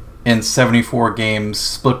in 74 games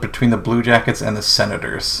split between the Blue Jackets and the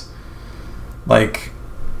Senators.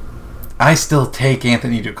 I still take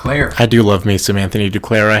Anthony Duclair. I do love me some Anthony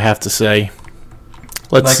Duclair, I have to say.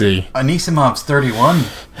 Let's see. Anisimov's 31.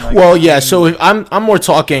 Well, yeah, so I'm more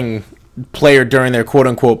talking player during their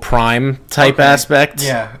quote-unquote prime type aspect.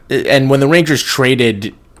 Yeah. And when the Rangers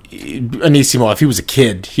traded Anisimov, he was a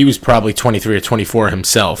kid. He was probably 23 or 24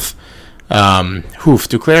 himself.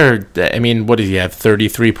 Duclair, what did he have?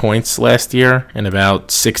 33 points last year in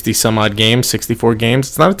about 60 some odd games, 64 games.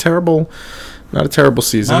 It's not a terrible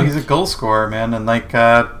season. No, he's a goal scorer, man. And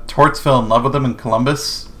Torts fell in love with him in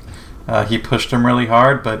Columbus. He pushed him really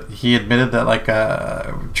hard, but he admitted that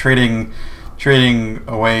trading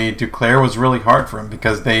away Duclair was really hard for him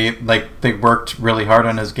because they worked really hard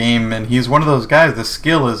on his game, and he's one of those guys. The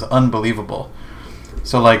skill is unbelievable.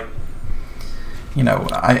 So I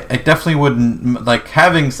definitely wouldn't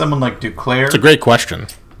having someone like Duclair. It's a great question.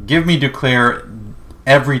 Give me Duclair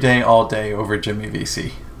every day, all day over Jimmy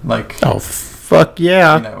Vesey. Oh fuck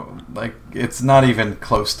yeah! It's not even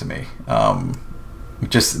close to me.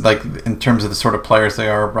 Just in terms of the sort of players they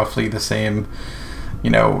are, roughly the same.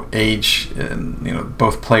 Age, and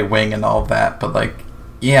both play wing and all of that. But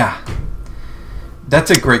that's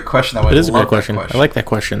a great question. It is a great question. I like that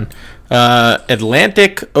question.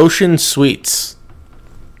 Atlantic Ocean Suites.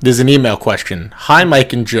 There's an email question. Hi,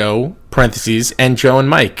 Mike and Joe. Parentheses and Joe and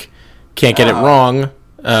Mike. Can't get it wrong.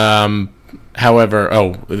 However,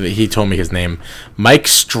 he told me his name. Mike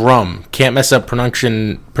Strum. Can't mess up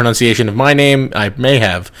pronunciation of my name. I may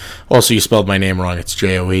have. Also, you spelled my name wrong. It's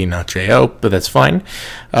Joe, not Jo, but that's fine.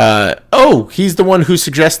 He's the one who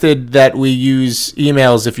suggested that we use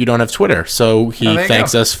emails if you don't have Twitter. So he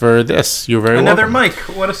thanks us for this. You're very welcome. Another Mike.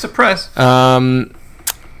 What a surprise.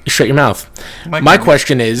 Shut your mouth. My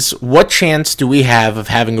question is, what chance do we have of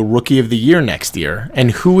having a Rookie of the Year next year?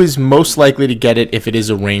 And who is most likely to get it if it is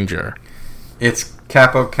a Ranger? It's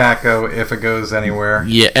Capo Caco if it goes anywhere.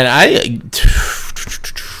 Yeah, and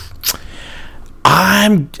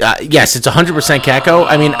Yes, it's 100% Kakko.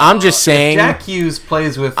 I mean, I'm just saying. Jack Hughes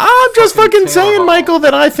plays with. I'm just fucking Taylor saying, Hall. Michael,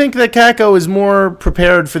 that I think that Kakko is more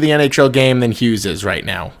prepared for the NHL game than Hughes is right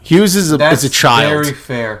now. Hughes is That's a child. very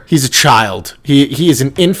fair. He's a child. He is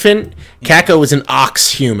an infant. Kakko is an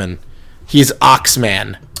ox human. He's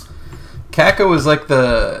Oxman. Kakko is like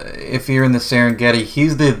if you're in the Serengeti,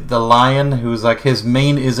 he's the lion who's like, his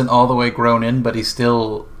mane isn't all the way grown in, but he's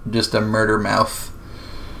still just a murder mouth.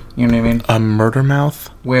 You know what I mean? A murder mouth?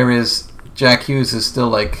 Whereas Jack Hughes is still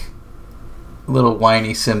like little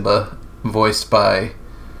whiny Simba, voiced by,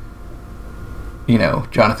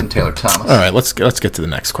 Jonathan Taylor Thomas. All right, let's get to the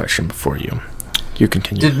next question before you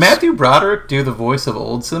continue. Did Matthew Broderick do the voice of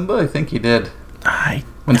old Simba? I think he did.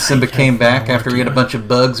 When Simba came back after he had a bunch of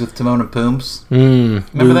bugs with Timon and Pumbs.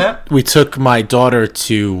 Remember that? We took my daughter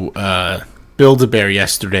to Build-A-Bear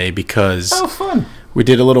yesterday because fun. we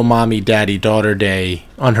did a little mommy, daddy, daughter day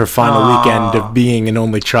on her final weekend of being an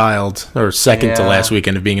only child, or second to last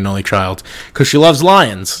weekend of being an only child, because she loves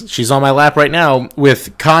lions. She's on my lap right now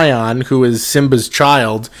with Kion, who is Simba's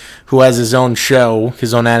child, who has his own show,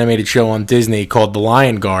 his own animated show on Disney called The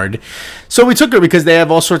Lion Guard. So we took her because they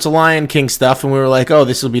have all sorts of Lion King stuff, and we were like, oh,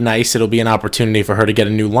 this will be nice. It'll be an opportunity for her to get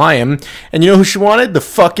a new lion. And you know who she wanted? The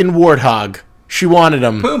fucking warthog. She wanted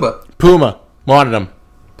him. Puma. Wanted him.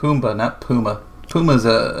 Pumbaa, not Puma. Puma's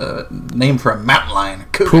a name for a mountain lion.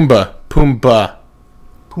 Pumbaa. Pumbaa.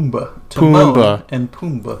 Pumbaa. And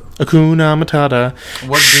Pumbaa. Hakuna Matata.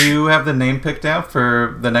 What, do you have the name picked out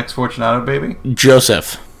for the next Fortunato baby?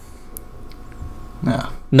 Joseph. No.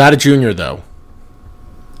 Not a junior, though.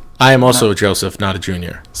 I am also a Joseph, not a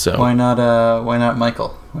junior. So Why not Michael?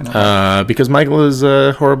 Why not because Michael is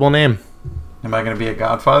a horrible name. Am I going to be a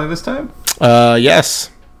godfather this time?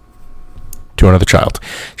 Yes. To another child.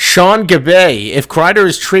 Sean Gabay, if Kreider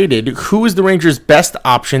is traded, who is the Rangers' best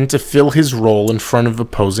option to fill his role in front of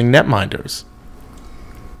opposing netminders?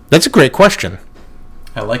 That's a great question.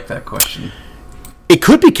 I like that question. It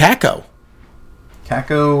could be Kakko.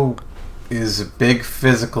 Kakko is a big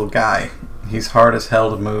physical guy. He's hard as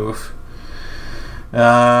hell to move.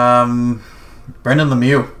 Brendan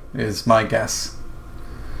Lemieux is my guess.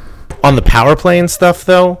 On the power play and stuff,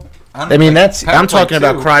 though? I mean, I'm talking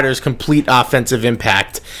about too. Kreider's complete offensive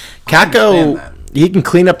impact. Kakko, he can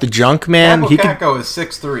clean up the junk, man. Kakko is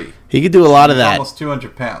 6'3". He could do a lot of that. Almost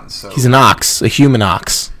 200 pounds. So. He's an ox, a human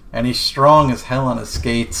ox. And he's strong as hell on his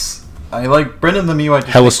skates. I like Brendan Lemieux. I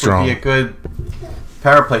just Hella think strong. would be a good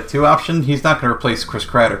power play 2 option. He's not going to replace Chris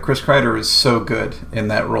Kreider. Chris Kreider is so good in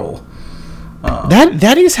that role.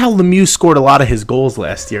 That is how Lemieux scored a lot of his goals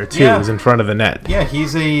last year too. Yeah. Was in front of the net. Yeah,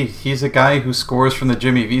 he's a guy who scores from the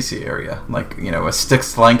Jimmy Vesey area, like a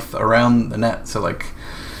stick's length around the net. So like,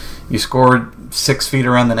 you scored 6 feet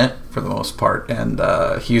around the net for the most part, and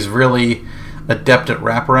he's really adept at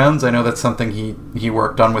wraparounds. I know that's something he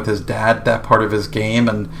worked on with his dad, that part of his game,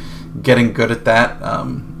 and getting good at that.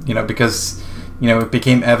 Because it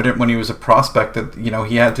became evident when he was a prospect that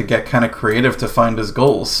he had to get kind of creative to find his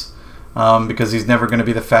goals. Because he's never going to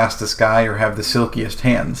be the fastest guy or have the silkiest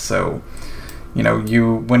hands. So,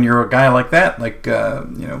 when you're a guy like that, like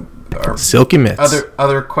our Silky mitts.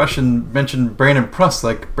 Other question mentioned Brandon Pruss.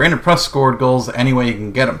 Like Brandon Pruss scored goals any way you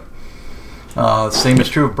can get them. Same is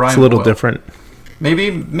true of Brian. It's a little Boyle. different. Maybe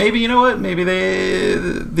you know what? Maybe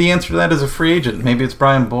the answer to that is a free agent. Maybe it's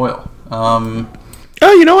Brian Boyle. Oh,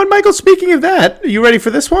 you know what, Michael? Speaking of that, are you ready for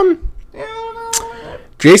this one?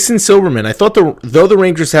 Jason Silverman, I thought though the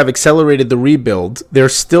Rangers have accelerated the rebuild, they're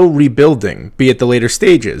still rebuilding, be it the later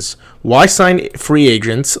stages. Why sign free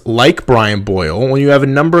agents like Brian Boyle when you have a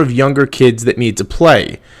number of younger kids that need to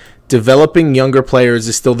play? Developing younger players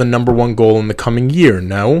is still the number one goal in the coming year,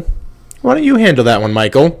 no? Why don't you handle that one,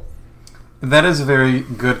 Michael? That is a very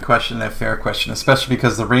good question, a fair question, especially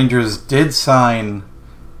because the Rangers did sign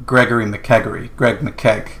Greg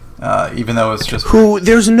McKegg, even though it's just...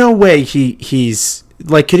 There's no way he's...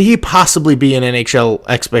 Like, could he possibly be an NHL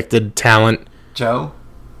expected talent? Joe,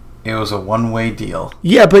 it was a one-way deal.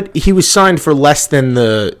 Yeah, but he was signed for less than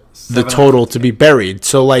the total to be buried.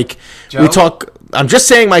 So, like, Joe? I'm just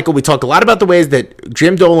saying, Michael, we talk a lot about the ways that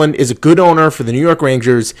Jim Dolan is a good owner for the New York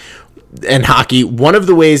Rangers and hockey. One of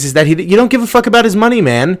the ways is that you don't give a fuck about his money,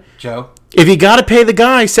 man. Joe? If you got to pay the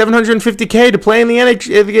guy $750K to play in the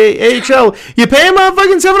AHL, you pay him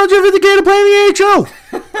fucking $750K to play in the AHL.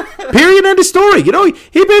 Period. End of story. He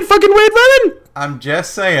paid fucking Wade Redden. I'm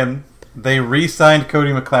just saying, they re-signed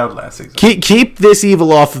Cody McLeod last season. Keep this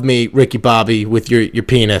evil off of me, Ricky Bobby, with your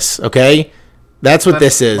penis, okay? That's what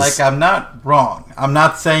this is. Like, I'm not wrong. I'm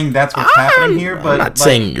not saying that's what's happening here, but... I'm not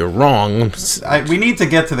saying you're wrong. We need to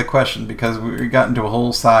get to the question because we got into a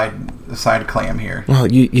whole side clam here.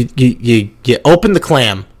 Well, you open the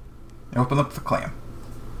clam. Open up the clam.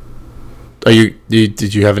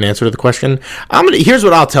 Did you have an answer to the question? Here's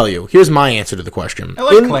what I'll tell you. Here's my answer to the question. I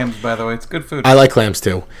like clams, by the way. It's good food. I like clams,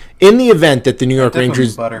 too. In the event that the New York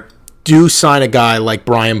Rangers do sign a guy like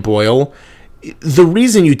Brian Boyle... The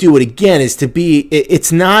reason you do it again is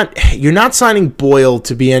you're not signing Boyle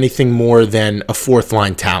to be anything more than a fourth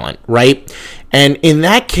line talent, right? And in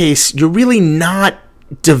that case, you're really not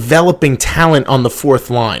developing talent on the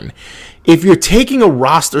fourth line. If you're taking a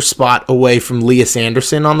roster spot away from Lias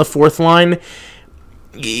Andersson on the fourth line,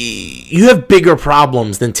 you have bigger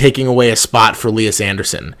problems than taking away a spot for Lias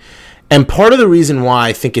Andersson. And part of the reason why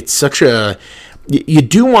I think it's such a... You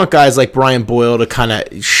do want guys like Brian Boyle to kind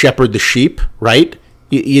of shepherd the sheep, right?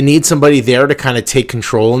 You need somebody there to kind of take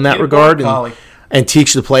control in that regard and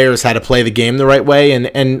teach the players how to play the game the right way.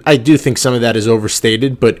 And I do think some of that is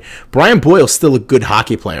overstated, but Brian Boyle's still a good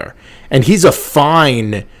hockey player. And he's a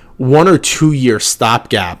fine 1 or 2 year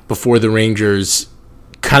stopgap before the Rangers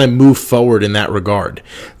kind of move forward in that regard.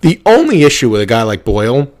 The only issue with a guy like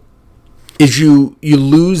Boyle is you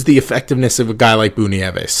lose the effectiveness of a guy like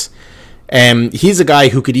Bunieves. And he's a guy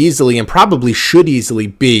who could easily and probably should easily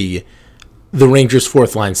be the Rangers'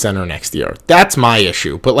 fourth line center next year. That's my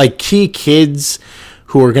issue. But like key kids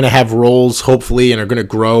who are going to have roles, hopefully, and are going to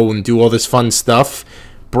grow and do all this fun stuff,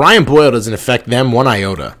 Brian Boyle doesn't affect them one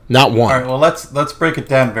iota. Not one. All right, well, let's break it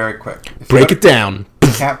down very quick. Break it down.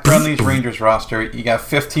 Cap Friendly's Rangers roster, you got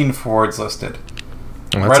 15 forwards listed.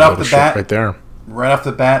 Oh, right off the bat, right there. Right off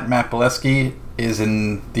the bat, Matt Bolesky is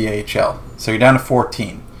in the AHL. So you're down to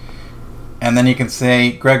 14. And then you can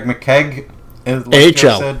say Greg McKegg, like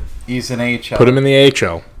Joe said, he's in AHL. Put him in the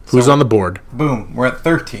AHL. Who's on the board? Boom, we're at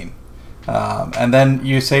 13. And then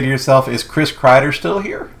you say to yourself, is Chris Kreider still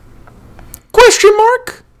here? Question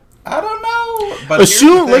mark? I don't know. But here's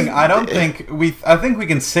the thing. I think we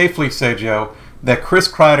can safely say, Joe, that Chris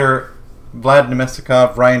Kreider, Vlad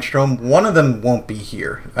Nemestikov, Ryan Strome, one of them won't be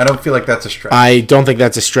here. I don't feel like that's a stretch. I don't think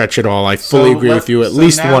that's a stretch at all. I fully agree with you. At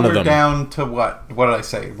least one of them. We're down to what? What did I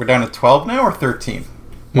say? We're down to 12 now or 13?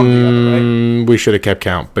 One or the other, right? We should have kept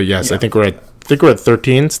count, but yes, yeah. I think we're at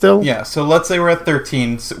 13 still. Yeah, so let's say we're at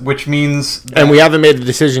 13, which means... And we haven't made a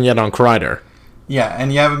decision yet on Kreider. Yeah,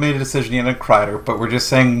 and you haven't made a decision yet on Kreider, but we're just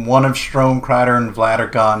saying one of Strome, Kreider, and Vlad are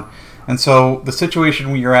gone. And so the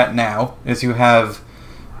situation we're at now is you have...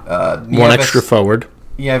 Nieves, one extra forward.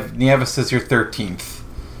 You have Nieves as your 13th.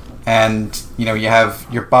 And, you have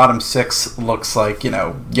your bottom six looks like,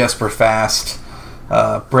 Jesper Fast,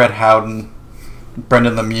 Brett Howden,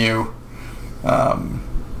 Brendan Lemieux,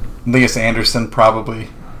 Lias Andersson probably.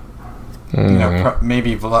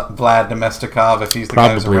 Maybe Vlad Nemestikov if he's the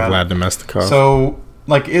guy who's around. Probably Vlad Nemestikov. So,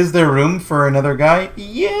 is there room for another guy?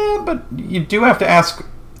 Yeah, but you do have to ask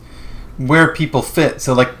where people fit.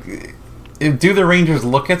 So, do the Rangers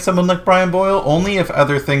look at someone like Brian Boyle? Only if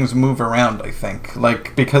other things move around, I think.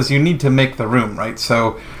 Because you need to make the room, right?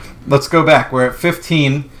 So, let's go back. We're at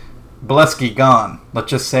 15. Bolesky gone. Let's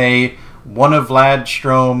just say one of Vlad,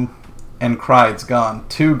 Strome, and Kreider's gone.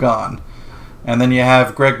 2 gone. And then you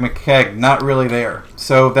have Greg McKegg, not really there.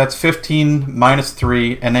 So, that's 15 minus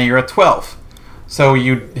 3, and now you're at 12. So,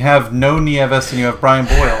 you have no Nieves and you have Brian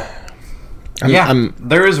Boyle.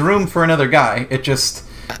 There is room for another guy. It just...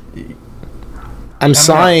 I'm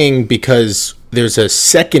sighing because there's a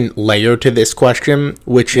second layer to this question,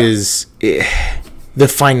 which is the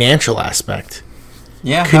financial aspect.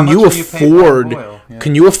 Yeah, can you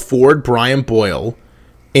afford Brian Boyle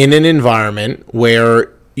in an environment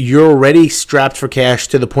where you're already strapped for cash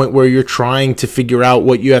to the point where you're trying to figure out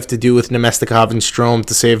what you have to do with Nemestikov and Strome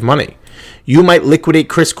to save money? You might liquidate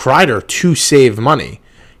Chris Kreider to save money.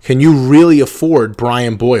 Can you really afford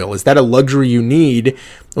Brian Boyle? Is that a luxury you need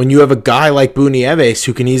when you have a guy like Bunieves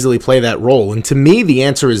who can easily play that role? And to me, the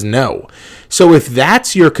answer is no. So if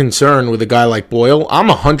that's your concern with a guy like Boyle, I'm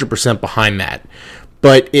 100% behind that.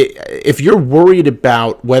 But if you're worried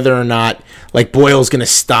about whether or not Boyle's going to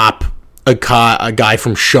stop a guy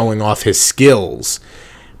from showing off his skills,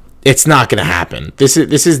 it's not going to happen. This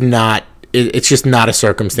is not. It's just not a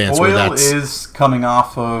circumstance Boyle where that's... is coming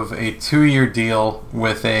off of a 2-year deal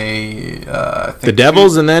with the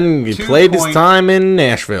Devils, and then he played his time in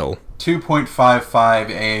Nashville. 2.55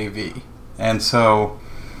 AAV. And so,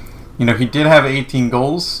 he did have 18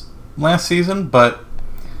 goals last season, but,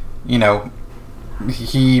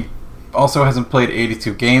 he also hasn't played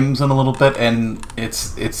 82 games in a little bit, and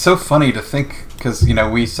it's so funny to think, because,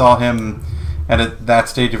 we saw him at that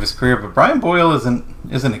stage of his career. But Brian Boyle isn't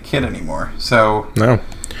a kid anymore. So No.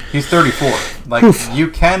 he's 34. Like,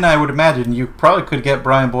 I would imagine, you probably could get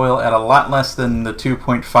Brian Boyle at a lot less than the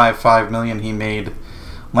 $2.55 million he made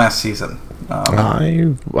last season.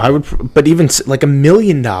 I would, but even like $1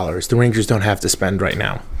 million, the Rangers don't have to spend right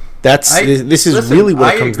now. This is really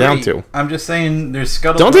what it comes down to. I'm just saying, there's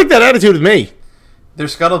scuttlebutt. Don't take that attitude with me.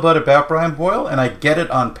 There's scuttlebutt about Brian Boyle, and I get it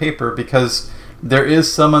on paper because there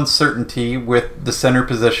is some uncertainty with the center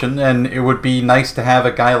position, and it would be nice to have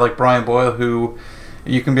a guy like Brian Boyle who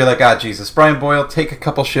you can be like, Jesus, Brian Boyle, take a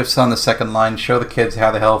couple shifts on the second line, show the kids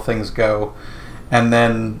how the hell things go, and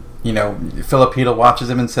then, Filipino watches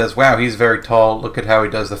him and says, wow, he's very tall, look at how he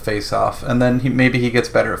does the face-off, and then maybe he gets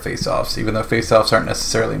better at face-offs, even though face-offs aren't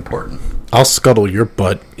necessarily important. I'll scuttle your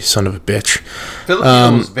butt, you son of a bitch.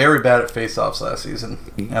 Filipino was very bad at face-offs last season,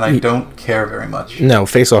 and I don't care very much. No,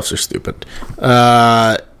 face-offs are stupid.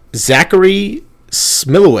 Zachary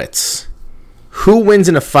Smilowitz. Who wins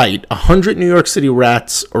in a fight, 100 New York City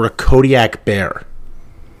Rats or a Kodiak Bear?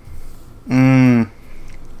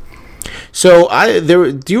 So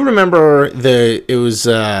do you remember it was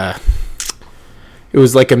like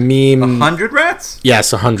a meme. 100 rats?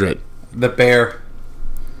 Yes, 100. The bear.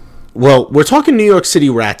 Well, we're talking New York City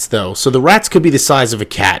rats though, so the rats could be the size of a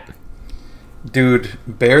cat. Dude,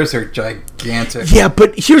 bears are gigantic. Yeah,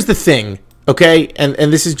 but here's the thing, okay? And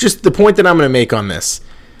this is just the point that I'm going to make on this.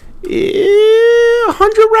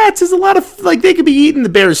 100 rats is a lot of, they could be eating the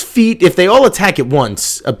bear's feet. If they all attack at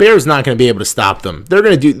once, a bear's not going to be able to stop them. They're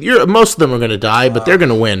going to most of them are going to die, but they're going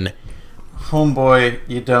to win. Homeboy,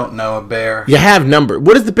 you don't know a bear. You have number.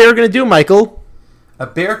 What is the bear going to do, Michael? A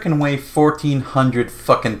bear can weigh 1,400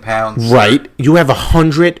 fucking pounds. Right. You have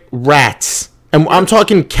 100 rats. And I'm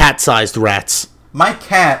talking cat-sized rats. My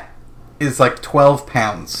cat is like 12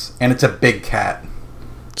 pounds, and it's a big cat.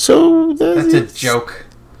 So that's a joke.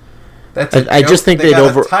 I just think they'd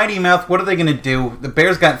got a tiny mouth. What are they going to do? The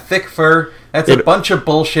bear's got thick fur. That's a bunch of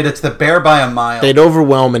bullshit. It's the bear by a mile. They'd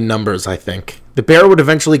overwhelm in numbers, I think. The bear would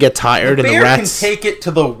eventually get tired, and the rats... The bear can take it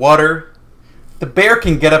to the water. The bear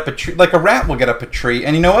can get up a tree. Like a rat will get up a tree.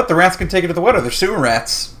 And you know what? The rats can take it to the water. They're sewer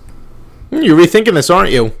rats. You're rethinking this,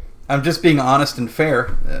 aren't you? I'm just being honest and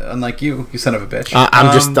fair. Unlike you son of a bitch.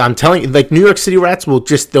 I'm telling you, New York City rats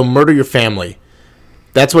they'll murder your family.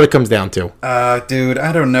 That's what it comes down to. Dude,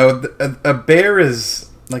 I don't know. A bear is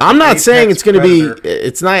like. I'm not saying it's going to be.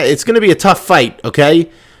 It's not. It's going to be a tough fight,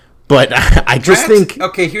 okay? But I just think.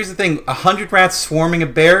 Okay, here's the thing: 100 rats swarming a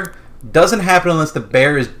bear doesn't happen unless the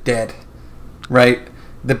bear is dead, right?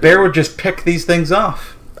 The bear would just pick these things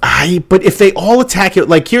off. But if they all attack it,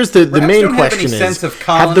 here's the main question: have any sense of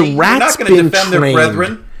colony. Have the rats They're not been defend trained? Their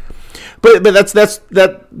brethren. But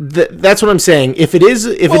that's what I'm saying. If it is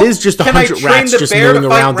just 100 rats just moving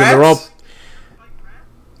around and they're all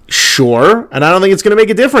sure, and I don't think it's going to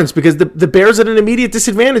make a difference because the bear's at an immediate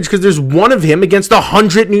disadvantage because there's one of him against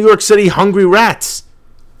 100 New York City hungry rats.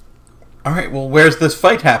 All right, well, where's this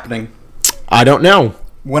fight happening? I don't know.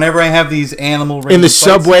 Whenever I have these animal in the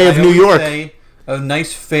subway of New York, a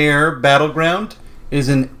nice fair battleground is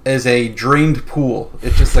a drained pool.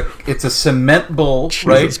 It's a cement bowl, Jesus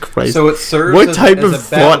right? Christ. So it serves. What type of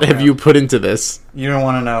thought have you put into this? You don't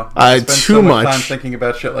want to know. I spend too much time thinking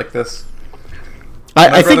about shit like this.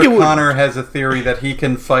 I think Connor has a theory that he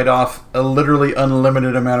can fight off a literally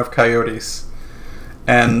unlimited amount of coyotes.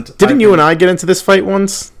 And didn't you and I get into this fight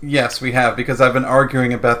once? Yes, we have because I've been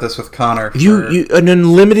arguing about this with Connor. You an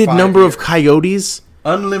unlimited number of coyotes.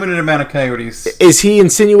 Unlimited amount of coyotes. Is he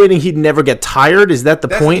insinuating he'd never get tired? Is that the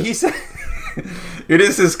point? He said. It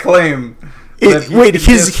is his claim. His legitimate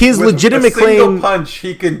claim. With a single punch,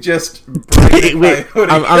 he can just break a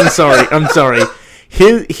coyote. I'm sorry.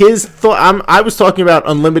 His thought. I was talking about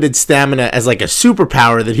unlimited stamina as like a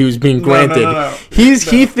superpower that he was being granted. No.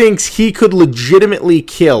 He thinks he could legitimately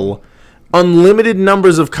kill unlimited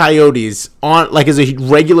numbers of coyotes as a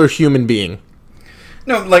regular human being.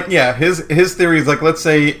 No, his theory is let's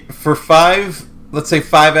say 5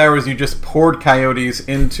 hours you just poured coyotes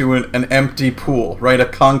into an empty pool, right? A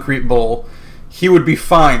concrete bowl. He would be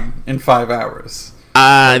fine in 5 hours.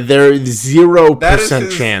 There's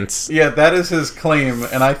 0% chance. Yeah, that is his claim,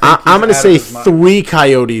 and I think I'm going to say 3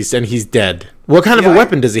 coyotes and he's dead. What kind of a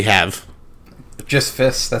weapon does he have? Just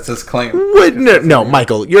fists. That's his claim. No,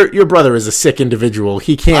 Michael, your brother is a sick indivital.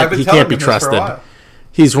 He can't be trusted.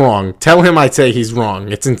 He's wrong. Tell him I'd say he's wrong.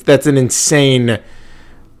 That's an insane.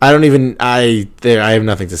 I have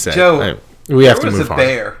nothing to say. Joe, we have to move on.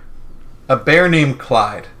 There was a bear named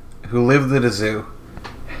Clyde, who lived at a zoo,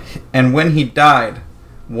 and when he died,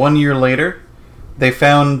 1 year later, they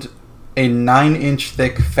found a 9-inch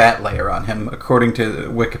thick fat layer on him, according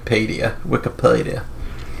to Wikipedia.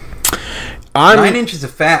 9 inches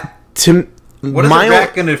of fat. What is a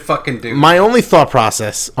rat going to fucking do? My only thought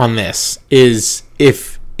process on this is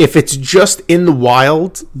if it's just in the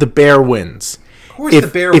wild, the bear wins. Of course the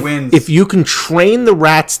bear wins. If you can train the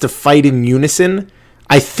rats to fight in unison,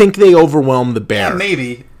 I think they overwhelm the bear. Yeah,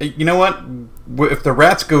 maybe. You know what? If the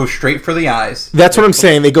rats go straight for the eyes... That's what I'm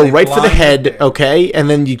saying. They go right for the head, okay? And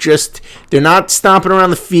then they're not stomping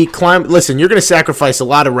around the feet, climb... Listen, you're going to sacrifice a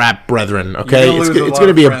lot of rat brethren, okay? It's going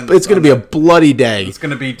to be a bloody day. It's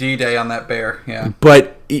going to be D-Day on that bear, yeah.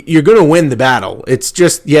 But you're going to win the battle. It's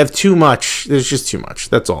just, you have too much. There's just too much.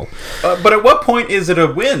 That's all. But at what point is it a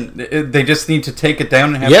win? They just need to take it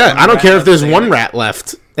down and have... Yeah, I don't care if there's one rat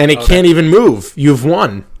left and it can't even move. You've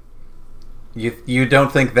won. You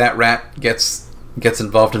don't think that rat gets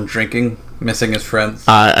involved in drinking, missing his friends?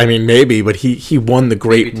 I mean, maybe, but he won the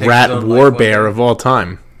great rat war bear of all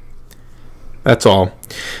time. That's all.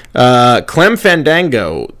 Clem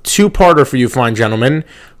Fandango, two-parter for you fine gentlemen.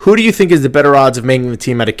 Who do you think is the better odds of making the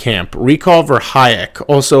team out of camp, Rykov or Hayek?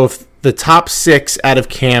 Also, if the top 6 out of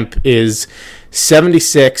camp is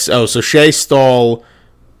 76, so Shea, Stahl,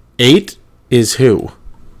 8 is who?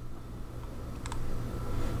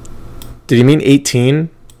 Did he mean 18?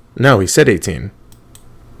 No, he said 18.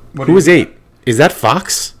 Who is 8? Is that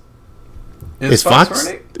Fox? Is Fox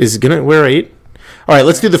is gonna wear 8? All right,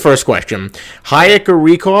 let's do the first question. Hayek or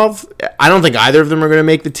Rykov? I don't think either of them are going to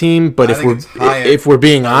make the team, but if we're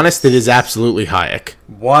being honest, it is absolutely Hayek.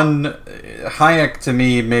 Hayek to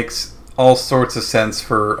me makes all sorts of sense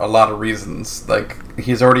for a lot of reasons. Like,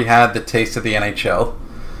 he's already had the taste of the NHL.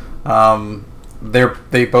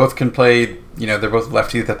 They both can play. They're both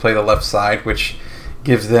lefties that play the left side, which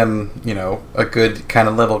gives them, a good kind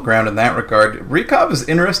of level ground in that regard. Rykov is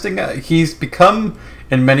interesting. He's become,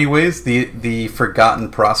 in many ways, the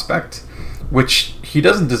forgotten prospect, which he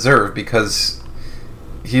doesn't deserve because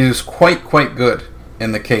he was quite good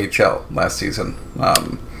in the KHL last season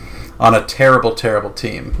on a terrible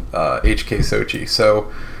team, HK Sochi.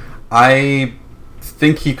 So I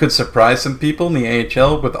think he could surprise some people in the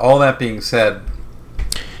AHL. With all that being said,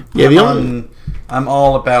 I'm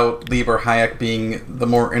all about Lieber Hayek being the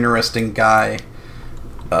more interesting guy,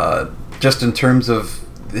 just in terms of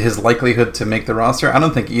his likelihood to make the roster. I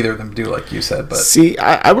don't think either of them do, like you said. But see,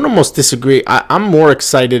 I would almost disagree. I'm more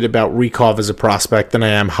excited about Rykov as a prospect than I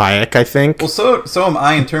am Hayek, I think. Well, so am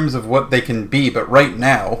I in terms of what they can be. But right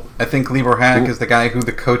now, I think Lieber Hayek is the guy who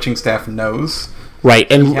the coaching staff knows. Right,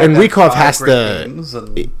 and Rykov has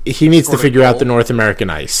to... He needs to figure out the North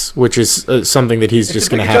American ice, which is something that he's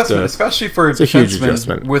just going to have to... Especially for a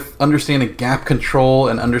defenseman with understanding gap control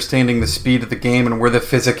and understanding the speed of the game and where the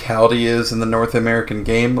physicality is in the North American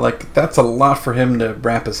game. Like, that's a lot for him to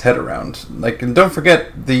wrap his head around. Like, and don't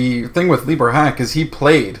forget, the thing with Lieber Hayek is he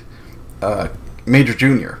played Major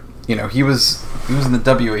Junior. He was in the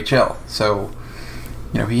WHL, so...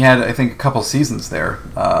 he had, I think, a couple seasons there.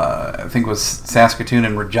 I think it was Saskatoon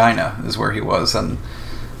and Regina is where he was. And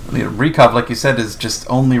Rykov, like you said, is just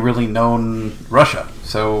only really known Russia.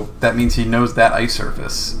 So that means he knows that ice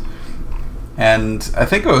surface. And I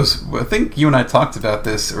think you and I talked about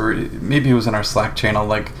this, or maybe it was in our Slack channel.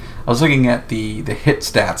 Like, I was looking at the hit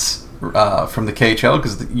stats from the KHL,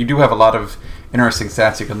 because you do have a lot of interesting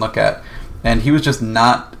stats you can look at. And he was just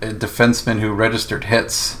not a defenseman who registered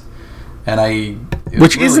hits.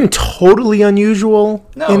 Which isn't totally unusual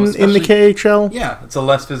in the KHL. Yeah, it's a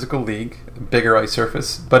less physical league, bigger ice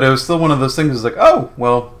surface, but it was still one of those things. It's like, oh,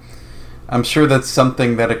 well, I'm sure that's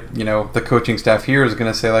something that the coaching staff here is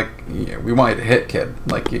going to say, like, yeah, we want you to hit, kid.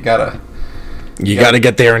 Like, you gotta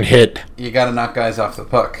get there and hit. You gotta knock guys off the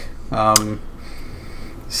puck.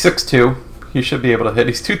 6'2", he should be able to hit.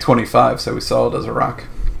 He's 225, so he's solid as a rock.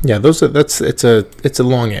 Yeah, it's a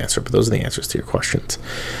long answer, but those are the answers to your questions.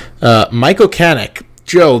 Mike O'Canic,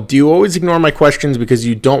 Joe, do you always ignore my questions because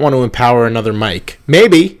you don't want to empower another Mike?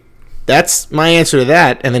 Maybe. That's my answer to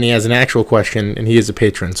that. And then he has an actual question, and he is a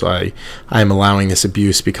patron, so I am allowing this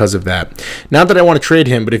abuse because of that. Not that I want to trade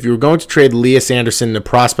him, but if you were going to trade Elias Anderson in a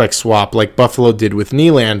prospect swap like Buffalo did with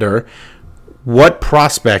Nylander, what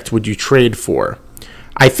prospect would you trade for?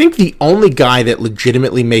 I think the only guy that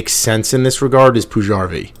legitimately makes sense in this regard is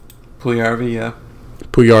Pujärvi. Pujärvi, yeah.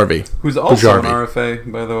 Pujärvi. Who's also an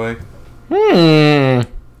RFA, by the way.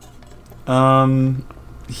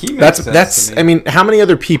 He makes sense to me. I mean, how many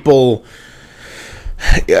other people,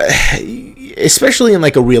 especially in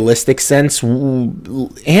like a realistic sense,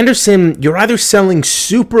 Anderson, you're either selling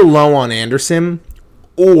super low on Anderson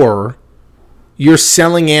or you're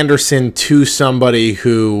selling Anderson to somebody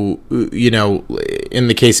who, in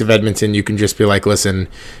the case of Edmonton, you can just be like, listen,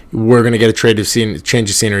 we're going to get a change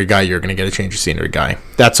of scenery guy. You're going to get a change of scenery guy.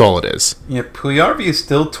 That's all it is. Yeah, Puljujarvi is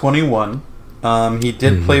still 21. He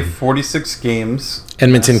did play 46 games.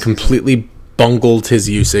 Edmonton completely bungled his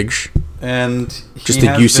usage. And just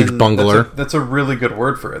a usage bungler. That's a really good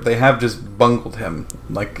word for it. They have just bungled him,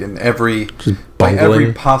 like in by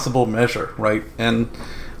every possible measure, right? And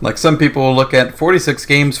like some people will look at 46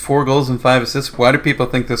 games, 4 goals and 5 assists. Why do people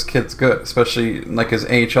think this kid's good? Especially like his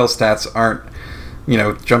AHL stats aren't,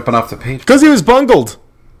 jumping off the page. Because he was bungled.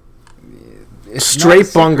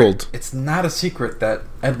 Straight bungled. It's not a secret that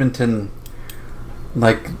Edmonton,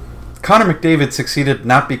 Connor McDavid succeeded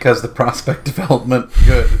not because the prospect development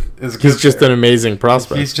is good. He's just an amazing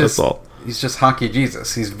prospect. That's all. He's just hockey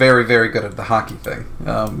Jesus. He's very, very good at the hockey thing.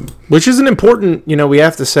 Which is an important, we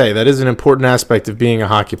have to say, that is an important aspect of being a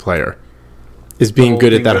hockey player, is being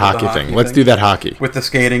good at that hockey thing. Let's do that hockey. With the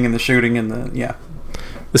skating and the shooting and the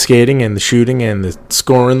skating and the shooting and the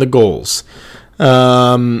scoring the goals.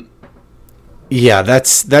 That's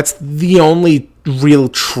the only real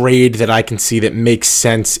trade that I can see that makes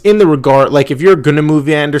sense in the regard, like if you're going to move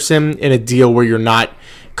Anderson in a deal where you're not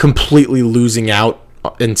completely losing out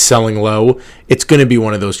and selling low, it's going to be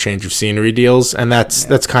one of those change of scenery deals, and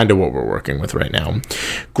that's kind of what we're working with right now.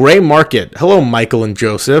 Gray Market, hello Michael and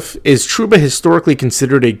Joseph. Is Trouba historically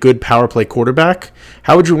considered a good power play quarterback?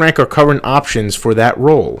 How would you rank our current options for that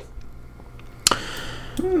role?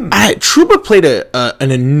 Trouba played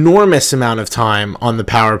an enormous amount of time on the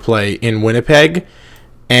power play in Winnipeg,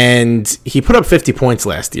 and he put up 50 points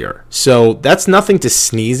last year. So that's nothing to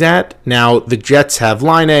sneeze at. Now, the Jets have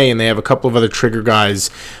Line A, and they have a couple of other trigger guys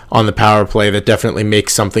on the power play that definitely make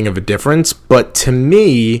something of a difference. But to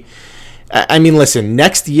me, I mean, listen,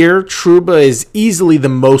 next year, Trouba is easily the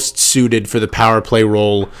most suited for the power play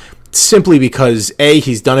role, simply because A,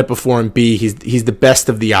 he's done it before, and B, he's the best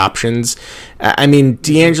of the options. I mean,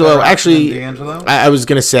 D'Angelo, actually, I was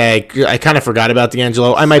going to say, I kind of forgot about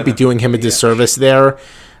D'Angelo. I might be doing him a disservice there.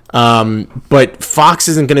 But Fox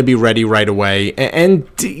isn't going to be ready right away. And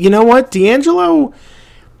you know what? D'Angelo,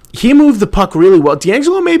 he moved the puck really well.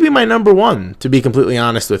 D'Angelo may be my number one, to be completely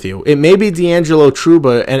honest with you. It may be D'Angelo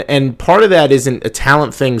Trouba, and part of that isn't a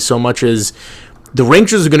talent thing so much as the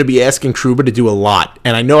Rangers are going to be asking Trouba to do a lot.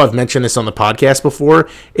 And I know I've mentioned this on the podcast before.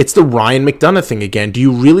 It's the Ryan McDonagh thing again. Do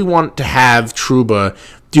you really want to have Trouba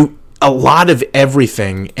do a lot of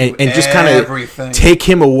everything and just kind of take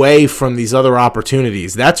him away from these other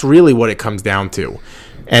opportunities? That's really what it comes down to.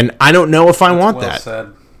 And I don't know if I want that.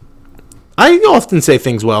 Said. I often say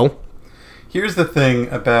things well. Here's the thing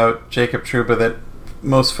about Jacob Trouba that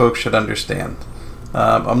most folks should understand.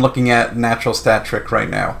 I'm looking at Natural Stat Trick right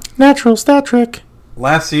now. Natural Stat Trick.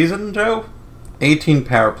 Last season, Joe, 18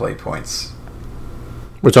 power play points.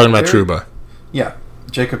 We're talking about Trouba. Yeah,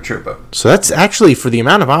 Jacob Trouba. So that's actually, for the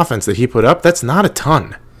amount of offense that he put up, that's not a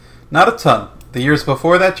ton. Not a ton. The years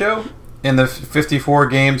before that, Joe, in the 54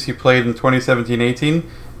 games he played in 2017-18,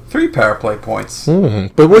 3 power play points.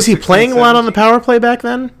 Mm-hmm. But was he playing a lot on the power play back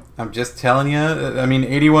then? I'm just telling you. I mean,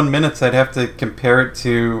 81 minutes, I'd have to compare it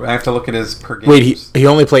to... I have to look at his per games. Wait, he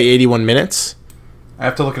only played 81 minutes? I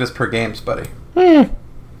have to look at his per games, buddy. Well,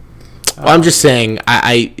 I'm just saying,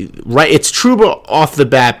 it's Trouba off the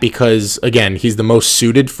bat because, again, he's the most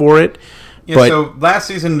suited for it. Yeah, but so last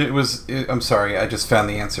season it was... I'm sorry, I just found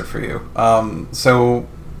the answer for you. So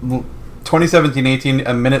 2017-18,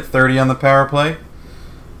 a minute 30 on the power play.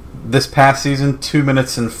 This past season, 2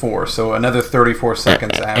 minutes and 4, so another 34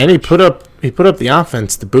 seconds average. And he put up the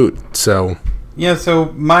offense to boot. So yeah,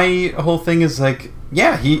 so my whole thing is like,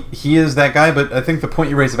 yeah, he is that guy, but I think the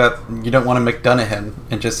point you raised about you don't want to McDonagh him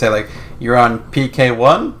and just say like you're on PK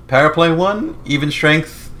 1, power play 1, even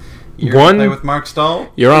strength. You're gonna play with Mark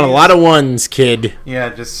Stahl. You're on a lot of ones, kid. Yeah,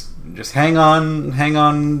 just hang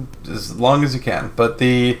on as long as you can. But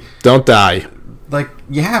don't die. Like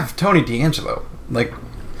you have Tony DeAngelo, like.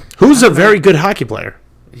 Who's a very good hockey player.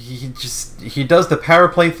 He does the power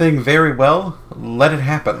play thing very well. Let it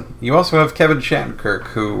happen. You also have Kevin Shattenkirk,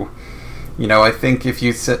 who, I think if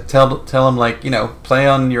you tell him like, play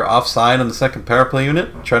on your offside on the second power play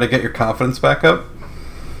unit, try to get your confidence back up.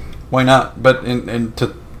 Why not? But and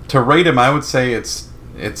to rate him, I would say it's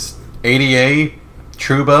ADA,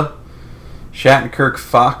 Trouba, Shattenkirk,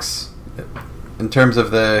 Fox, in terms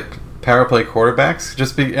of the power play quarterbacks.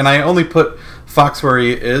 And I only put Fox where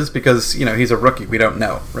he is because he's a rookie. We don't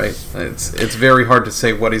know, right? It's very hard to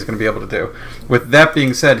say what he's going to be able to do. With that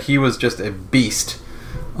being said, he was just a beast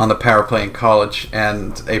on the power play in college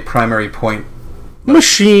and a primary point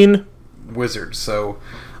machine wizard. So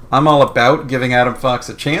I'm all about giving Adam Fox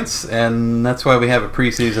a chance, and that's why we have a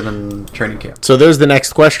preseason and training camp. So there's the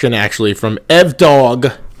next question, actually, from Ev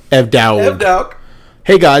Dawg.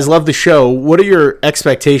 Hey guys, love the show. What are your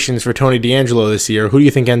expectations for Tony DeAngelo this year? Who do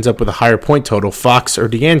you think ends up with a higher point total, Fox or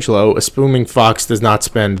DeAngelo, assuming Fox does not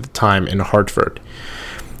spend the time in Hartford?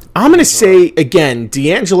 I'm going to say, again,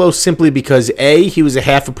 DeAngelo simply because, A, he was a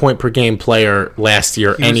half a point per game player last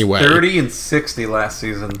year anyway. 30 and 60 last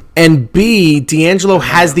season. And B, DeAngelo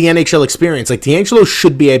has the NHL experience. Like, DeAngelo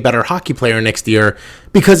should be a better hockey player next year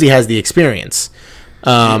because he has the experience.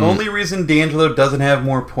 The only reason DeAngelo doesn't have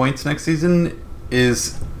more points next season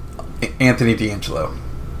is Anthony DeAngelo.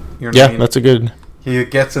 You know what I mean? That's a good... He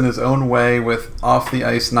gets in his own way with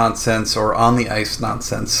off-the-ice nonsense or on-the-ice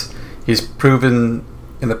nonsense. He's proven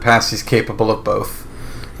in the past he's capable of both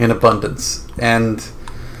in abundance. And,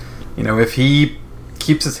 you know, if he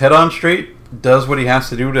keeps his head on straight, does what he has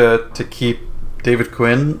to do to keep David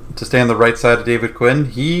Quinn, to stay on the right side of David Quinn,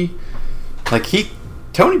 Tony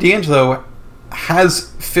DeAngelo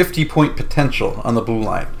has 50-point potential on the blue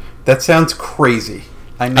line. That sounds crazy.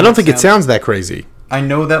 I don't think it sounds that crazy. I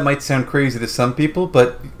know that might sound crazy to some people,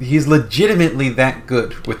 but he's legitimately that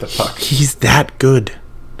good with the puck. He's that good.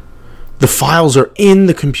 The files are in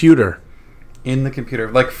the computer.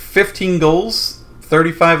 Like 15 goals,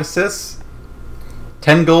 35 assists,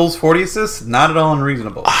 10 goals, 40 assists, not at all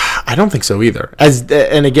unreasonable. I don't think so either.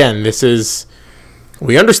 And again,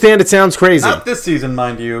 we understand it sounds crazy. Not this season,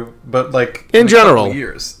 mind you, but like in general.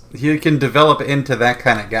 Years. He can develop into that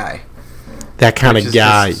kind of guy. That kind of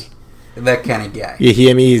guy. That kind of guy. You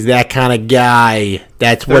hear me? He's that kind of guy.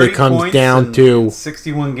 That's what it comes down to.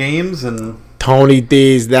 61 games and... Tony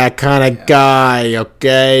D's that kind of guy,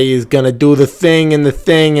 okay? He's going to do the thing in the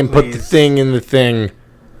thing and put the thing in the thing.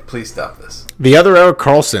 Please stop this. The other Erik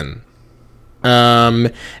Karlsson.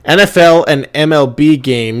 NFL and MLB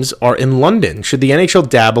games are in London. Should the NHL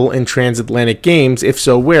dabble in transatlantic games? If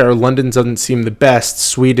so, where? London doesn't seem the best.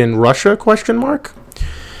 Sweden, Russia? ?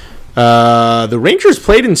 The Rangers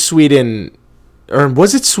played in Sweden, or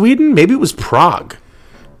was it Sweden? Maybe it was Prague,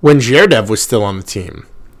 when Zherdev was still on the team.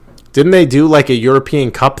 Didn't they do like a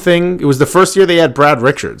European Cup thing? It was the first year they had Brad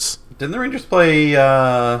Richards. Didn't the Rangers play,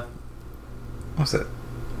 what was it?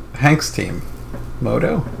 Hank's team.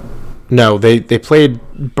 Modo? No, they played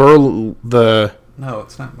No,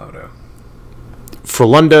 it's not Modo.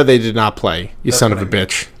 Frölunda they did not play, you son of a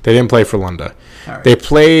bitch. They didn't play Frölunda. Right. They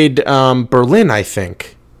played Berlin, I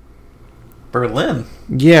think. Berlin?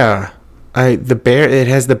 Yeah. The bear. It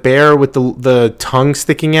has the bear with the tongue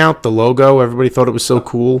sticking out. The logo. Everybody thought it was so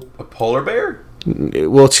cool. A polar bear?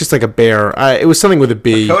 Well, it's just like a bear. It was something with a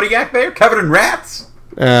B. A Kodiak bear covered in rats.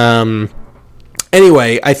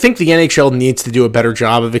 Anyway, I think the NHL needs to do a better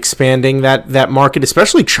job of expanding that market.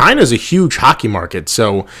 Especially China's a huge hockey market,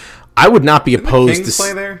 so I would not be opposed the Kings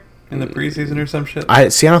play there in the preseason or some shit. I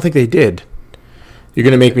don't think they did. You're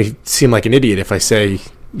gonna make me seem like an idiot if I say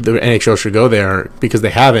the NHL should go there because they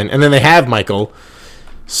haven't, and then they have, Michael.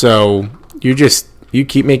 So you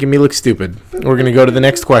keep making me look stupid. We're gonna go to the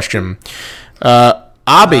next question.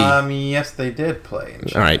 Abby. Yes, they did play in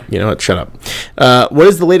China. All right, you know what? Shut up. What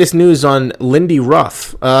is the latest news on Lindy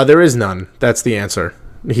Ruff? There is none. That's the answer.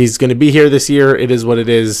 He's going to be here this year. It is what it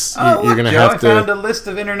is. You're going to have to. I found a list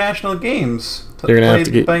of international games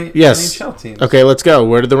played by NHL teams. Okay, let's go.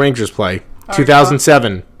 Where did the Rangers play?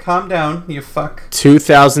 2007. Calm down, you fuck.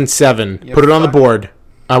 2007. Put it on the board.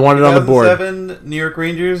 I want it on the board. 2007, New York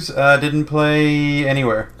Rangers didn't play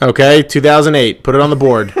anywhere. Okay, 2008. Put it on the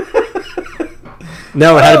board.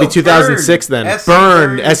 No, it had to be 2006 Bern. then.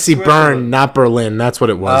 Bern. SC Bern, not Berlin. That's what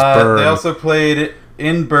it was. Bern. They also played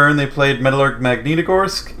in Bern. They played Metallurg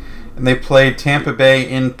Magnitogorsk. And they played Tampa Bay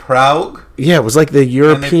in Prague. Yeah, it was like the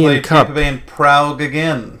European Cup. And they played Tampa Bay in Prague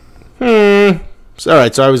again. All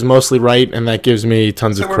right, so I was mostly right, and that gives me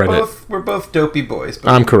tons of credit. We're both dopey boys.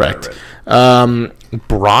 I'm correct. Byards?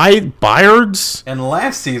 And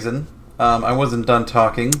last season, I wasn't done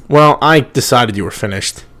talking. Well, I decided you were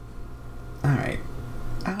finished. All right.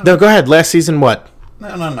 No, go ahead. Last season, what?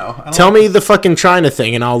 No. Tell me the fucking China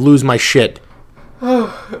thing, and I'll lose my shit.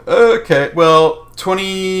 Okay. Well,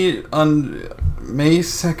 on May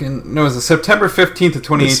 2nd. No, it was September 15th of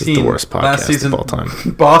 2018. This is the worst podcast last season, of all time.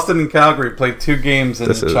 Boston and Calgary played 2 games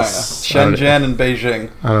in China. Shenzhen and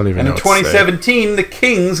Beijing. I don't even know. And in 2017, the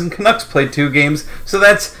Kings and Canucks played 2 games. So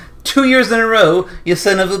that's 2 years in a row, you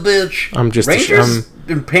son of a bitch. Rangers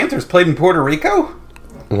and Panthers played in Puerto Rico?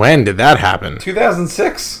 When did that happen?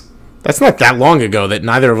 2006. That's not that long ago that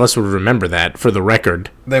neither of us would remember that, for the record.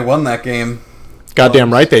 They won that game.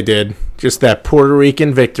 Goddamn right they did. Just that Puerto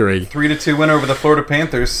Rican victory. 3-2 win over the Florida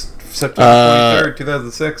Panthers. September 23rd,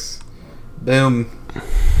 2006. Boom.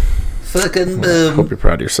 Fucking boom. Hope you're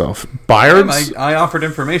proud of yourself. Bayards? I offered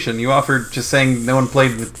information. You offered just saying no one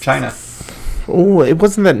played with China. Oh, it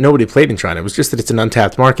wasn't that nobody played in China. It was just that it's an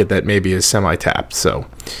untapped market that maybe is semi-tapped. So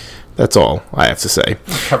that's all I have to say.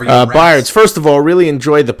 Bayards, first of all, really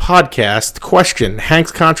enjoyed the podcast. Question: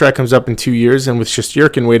 Hank's contract comes up in 2 years, and with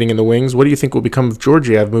Shesterkin waiting in the wings, what do you think will become of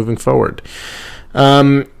Georgiev moving forward?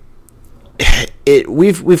 We've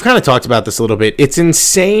kind of talked about this a little bit. It's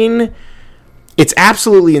insane. It's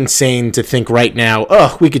absolutely insane to think right now,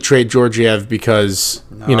 we could trade Georgiev because,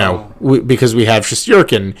 because we have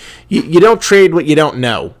Shesterkin. You don't trade what you don't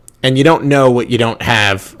know, and you don't know what you don't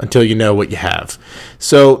have until you know what you have.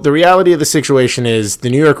 So the reality of the situation is the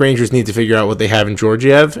New York Rangers need to figure out what they have in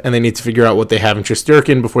Georgiev, and they need to figure out what they have in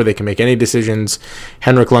Shesterkin before they can make any decisions.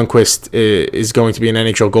 Henrik Lundqvist is going to be an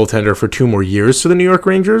NHL goaltender for 2 more years for the New York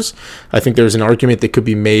Rangers. I think there's an argument that could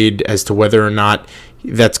be made as to whether or not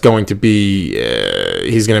that's going to be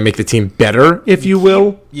he's going to make the team better, if you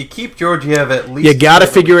will. You keep Georgiev at least. You got to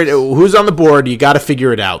figure it. Who's on the board? You got to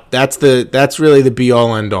figure it out. That's really the be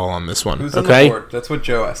all end all on this one. Who's on the board? That's what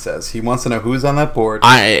Joe says. He wants to know who's on that board.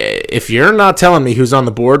 If you're not telling me who's on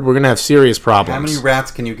the board, we're going to have serious problems. How many rats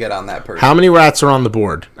can you get on that person? How many rats are on the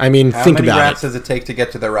board? I mean, think about it. How many rats does it take to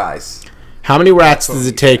get to the rise? How many rats does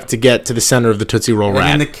it take to get to the center of the Tootsie Roll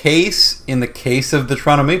rat? In the case of the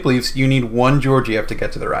Toronto Maple Leafs, you need 1 Georgiev to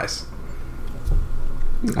get to the rise.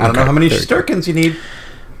 I don't know how many Shesterkins you need.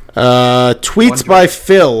 Tweets by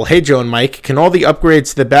Phil. Hey, Joe and Mike. Can all the upgrades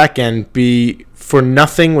to the back end be for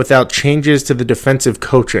nothing without changes to the defensive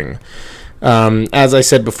coaching? As I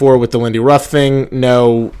said before with the Lindy Ruff thing,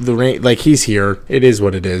 no. He's here. It is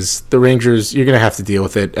what it is. The Rangers, you're going to have to deal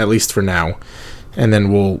with it, at least for now. And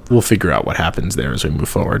then we'll figure out what happens there as we move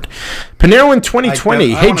forward. Panero in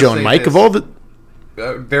 2020. Hey, Joe and Mike. Of all the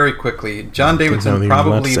very quickly, John Davidson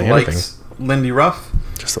probably likes Lindy Ruff,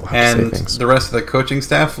 and the rest of the coaching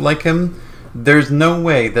staff like him. There's no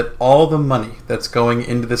way that all the money that's going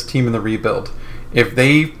into this team in the rebuild, if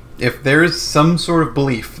there's some sort of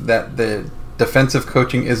belief that the defensive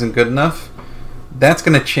coaching isn't good enough, that's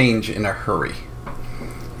going to change in a hurry.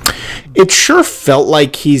 It sure felt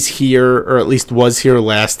like he's here, or at least was here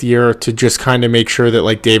last year, to just kind of make sure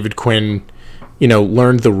that David Quinn,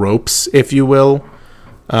 learned the ropes, if you will.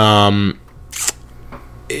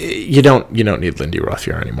 You don't need Lindy Ruff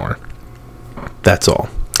here anymore. That's all.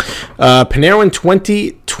 Panero in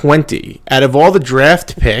 2020. Out of all the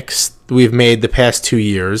draft picks we've made the past 2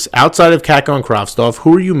 years, outside of Kakko and Kravtsov,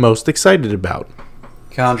 who are you most excited about?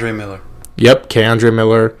 K'Andre Miller. Yep, K'Andre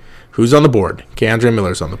Miller. Who's on the board? K'Andre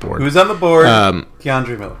Miller's on the board. Who's on the board?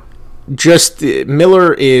 K'Andre Miller.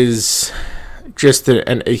 Miller is just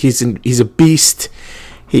he's a beast.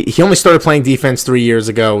 He only started playing defense 3 years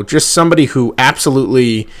ago. Just somebody who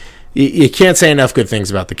absolutely you can't say enough good things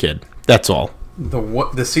about the kid. That's all.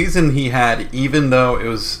 The season he had, even though it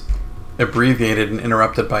was abbreviated and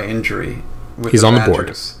interrupted by injury, he's on the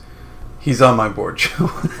board. He's on my board, Joe.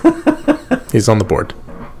 He's on the board.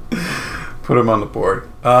 Put him on the board.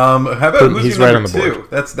 How about who's he's your right number on the 2? board.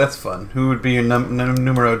 That's fun. Who would be your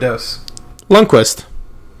numero dos? Lundqvist.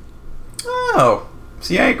 Oh,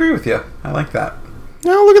 see, I agree with you. I like that.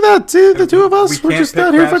 No, look at that. See, the two of us, we're just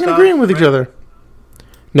out here fucking agreeing with each other.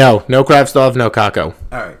 No Kravtsov, no Kakko.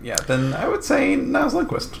 All right, yeah. Then I would say now's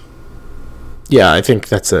Lundqvist. Yeah, I think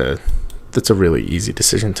that's a really easy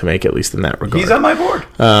decision to make, at least in that regard. He's on my board.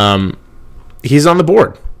 He's on the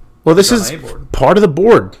board. Well, this is part of the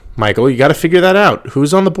board, Michael. You got to figure that out.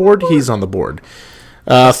 Who's on the board? He's on the board.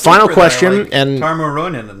 Final question. And Tarmo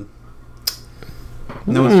Ruonanen.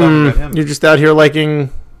 No one's talking about him. You're just out here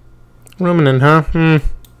liking Ruonanen, huh?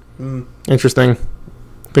 Interesting.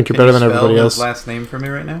 Think you're better than everybody else. His last name for me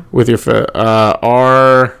right now? With your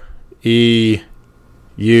R-E-U-M-M-E-N.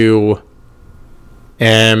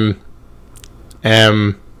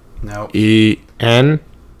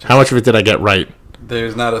 How much of it did I get right?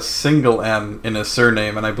 There's not a single M in his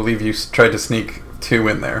surname, and I believe you tried to sneak 2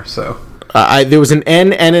 in there. So there was an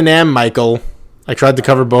N and an M, Michael. I tried to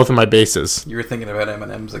cover both of my bases. You were thinking about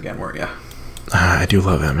M&Ms again, weren't you? I do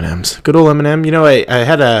love M&Ms. Good old M&M. I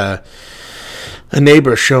had a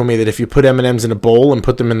neighbor show me that if you put M&Ms in a bowl and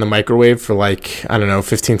put them in the microwave for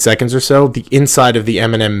 15 seconds or so, the inside of the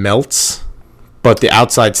M&M melts, but the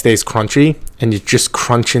outside stays crunchy, and you just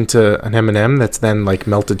crunch into an M&M that's then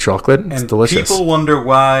melted chocolate. It's delicious. People wonder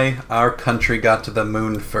why our country got to the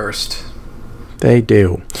moon first. They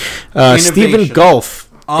do. Stephen Gulf.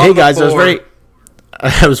 Hey guys,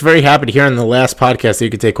 I was very happy to hear in the last podcast that you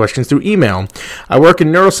could take questions through email. I work in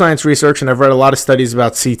neuroscience research, and I've read a lot of studies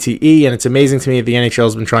about CTE, and it's amazing to me that the NHL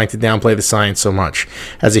has been trying to downplay the science so much.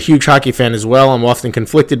 As a huge hockey fan as well, I'm often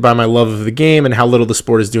conflicted by my love of the game and how little the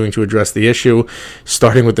sport is doing to address the issue,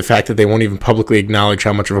 starting with the fact that they won't even publicly acknowledge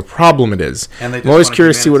how much of a problem it is. And I'm always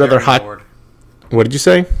curious to see what other hockey... What did you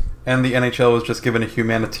say? And the NHL was just given a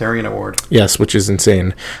humanitarian award. Yes, which is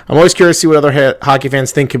insane. I'm always curious to see what other hockey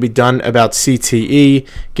fans think could be done about CTE,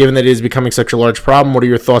 given that it is becoming such a large problem. What are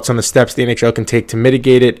your thoughts on the steps the NHL can take to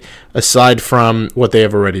mitigate it, aside from what they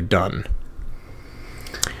have already done?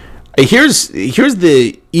 Here's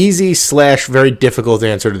the easy / very difficult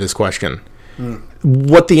answer to this question.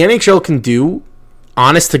 What the NHL can do,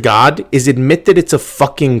 honest to God, is admit that it's a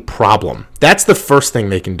fucking problem. That's the first thing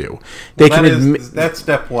they can do. That's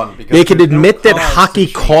step one. Because they can admit that hockey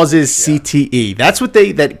causes CTE. That's what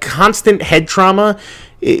that constant head trauma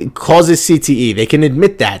causes CTE. They can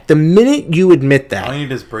admit that. The minute you admit that, all you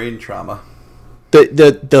need is brain trauma.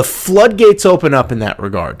 The floodgates open up in that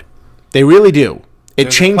regard. They really do. It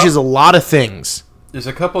changes a lot of things. There's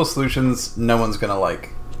a couple of solutions no one's going to like.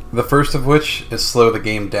 The first of which is slow the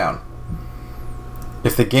game down.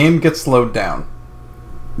 If the game gets slowed down,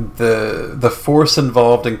 the force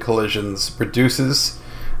involved in collisions reduces.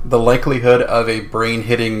 The likelihood of a brain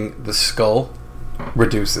hitting the skull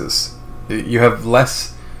reduces. You have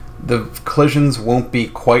less... The collisions won't be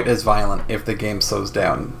quite as violent if the game slows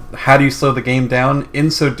down. How do you slow the game down?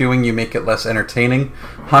 In so doing, you make it less entertaining.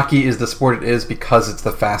 Hockey is the sport it is because it's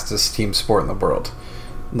the fastest team sport in the world.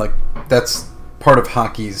 Like, that's part of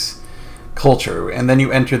hockey's culture. And then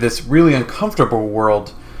you enter this really uncomfortable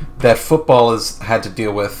world that football has had to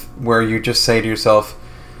deal with, where you just say to yourself,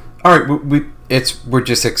 all right, we're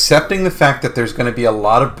just accepting the fact that there's going to be a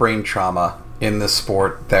lot of brain trauma in this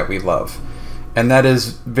sport that we love. And that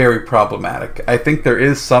is very problematic. I think there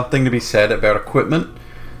is something to be said about equipment,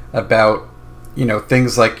 about,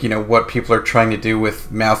 things like, what people are trying to do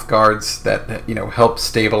with mouth guards that, help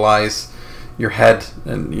stabilize your head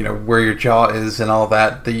and, where your jaw is and all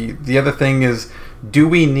that. The other thing is, do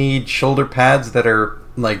we need shoulder pads that are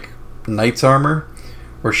like knight's armor?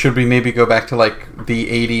 Or should we maybe go back to like the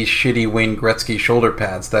 80s shitty Wayne Gretzky shoulder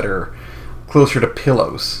pads that are closer to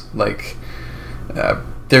pillows?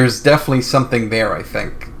 There's definitely something there, I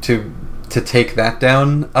think, to take that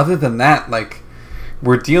down. Other than that,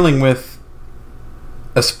 we're dealing with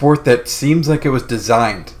a sport that seems like it was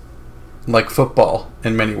designed, like football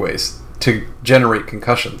in many ways, to generate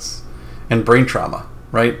concussions and brain trauma,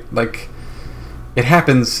 right? It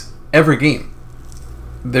happens every game.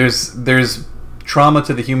 There's trauma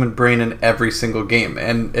to the human brain in every single game,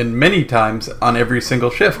 and many times on every single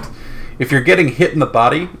shift. If you're getting hit in the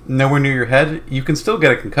body, nowhere near your head, you can still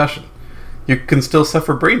get a concussion. You can still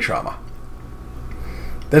suffer brain trauma.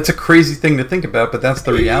 That's a crazy thing to think about, but that's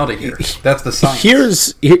the reality here. That's the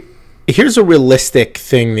science. Here's a realistic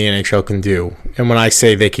thing the NHL can do. And when I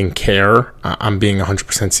say they can care, I'm being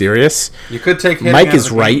 100% serious. You could take Mike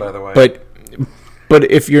is right, by the way. But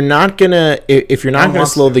if you're not gonna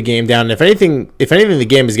slow the game down, and if anything, the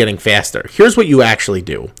game is getting faster. Here's what you actually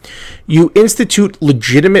do: you institute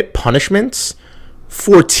legitimate punishments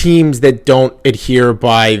for teams that don't adhere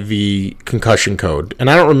by the concussion code. And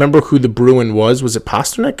I don't remember who the Bruin was. Was it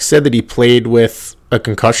Pasternak? Said that he played with a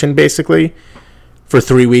concussion basically for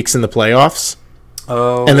 3 weeks in the playoffs.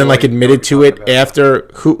 Oh, and then admitted to it after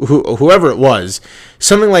whoever it was.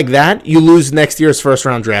 Something like that, you lose next year's first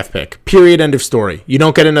round draft pick. Period, end of story. You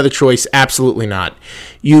don't get another choice, absolutely not.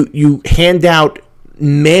 You hand out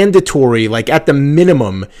mandatory, at the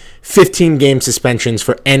minimum, 15-game suspensions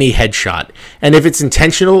for any headshot. And if it's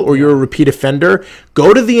intentional or you're a repeat offender,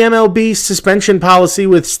 go to the MLB suspension policy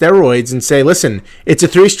with steroids and say, listen, it's a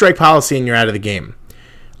 3-strike policy and you're out of the game.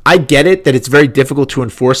 I get it that it's very difficult to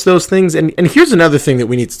enforce those things. And here's another thing that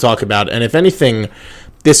we need to talk about. And if anything,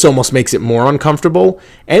 this almost makes it more uncomfortable.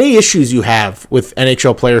 Any issues you have with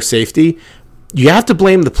NHL player safety, you have to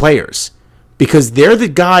blame the players, because they're the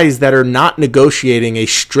guys that are not negotiating a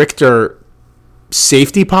stricter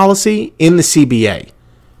safety policy in the CBA.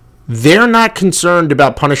 They're not concerned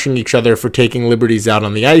about punishing each other for taking liberties out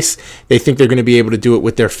on the ice. They think they're going to be able to do it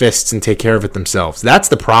with their fists and take care of it themselves. That's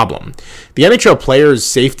the problem. The NHL players'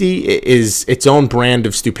 safety is its own brand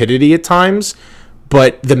of stupidity at times,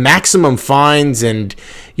 but the maximum fines and,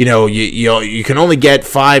 you can only get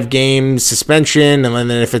 5 games suspension, and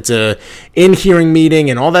then if it's a in-hearing meeting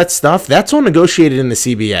and all that stuff, that's all negotiated in the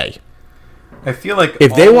CBA. I feel like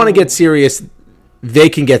if they want to get serious, they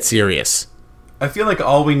can get serious. I feel like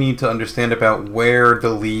all we need to understand about where the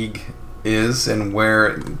league is and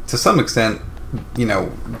where, to some extent,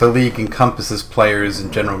 the league encompasses players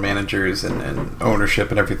and general managers and ownership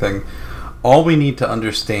and everything. All we need to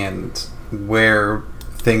understand where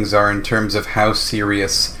things are in terms of how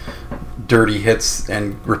serious dirty hits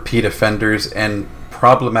and repeat offenders and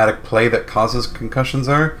problematic play that causes concussions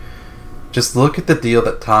are. Just look at the deal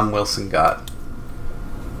that Tom Wilson got,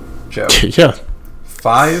 Joe. Yeah.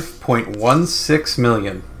 $5.16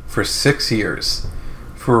 million for 6 years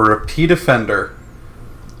for a repeat offender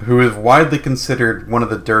who is widely considered one of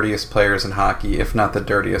the dirtiest players in hockey, if not the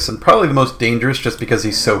dirtiest, and probably the most dangerous just because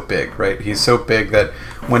he's so big, right? He's so big that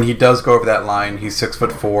when he does go over that line, he's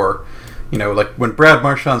 6'4". Like when Brad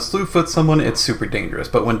Marchand slew-foot someone, it's super dangerous.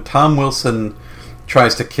 But when Tom Wilson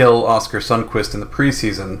tries to kill Oscar Sundqvist in the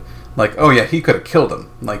preseason, like, oh yeah, he could have killed him.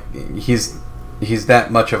 Like, he's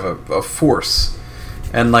that much of a force.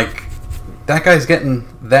 And like, that guy's getting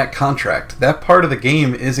that contract. That part of the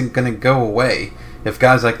game isn't going to go away if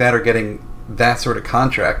guys like that are getting that sort of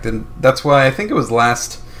contract. And that's why I think it was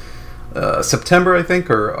last September, I think,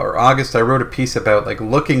 or August, I wrote a piece about like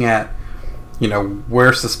looking at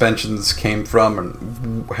where suspensions came from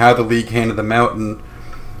and how the league handed them out. And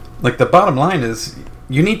like, the bottom line is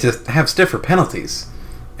you need to have stiffer penalties.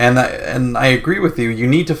 And I agree with you. You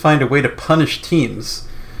need to find a way to punish teams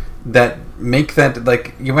that make that,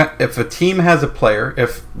 like, if a team has a player,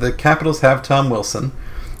 if the Capitals have Tom Wilson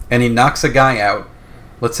and he knocks a guy out,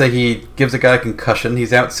 let's say he gives a guy a concussion,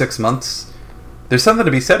 he's out 6 months, there's something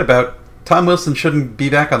to be said about Tom Wilson shouldn't be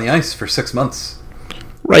back on the ice for 6 months.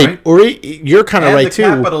 Right? Or you're kind of right, too.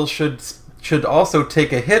 And the Capitals should also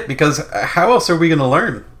take a hit, because how else are we going to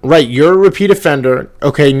learn? Right, you're a repeat offender.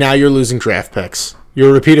 Okay, now you're losing draft picks.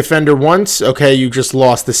 You're a repeat offender once. Okay, you just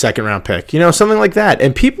lost the second-round pick. Something like that.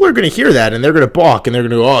 And people are going to hear that, and they're going to balk, and they're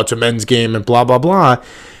going to go, oh, it's a men's game, and blah, blah, blah.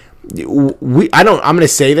 I'm going to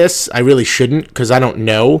say this. I really shouldn't, because I don't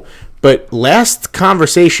know. But last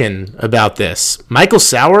conversation about this, Michael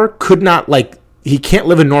Sauer could not, he can't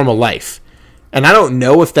live a normal life. And I don't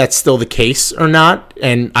know if that's still the case or not,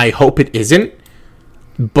 and I hope it isn't.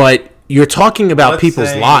 But you're talking about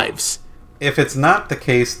people's lives. If it's not the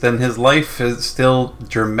case, then his life is still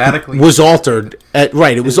dramatically was altered. It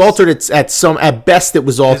was altered. It's at best it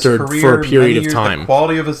was altered career, for a period of time. The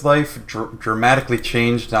quality of his life dramatically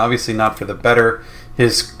changed. Obviously, not for the better.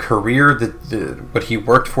 His career, what he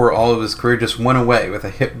worked for all of his career, just went away with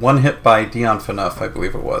one hit by Dion Phaneuf, I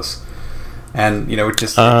believe it was. And it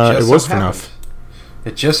just was Phaneuf.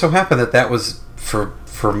 It just so happened that was for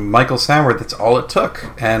Michael Sauer. That's all it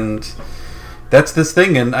took, and that's this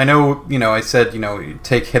thing. And I know, I said,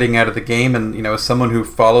 take hitting out of the game, and, as someone who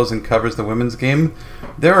follows and covers the women's game,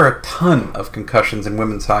 there are a ton of concussions in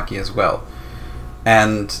women's hockey as well.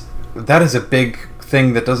 And that is a big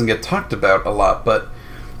thing that doesn't get talked about a lot. But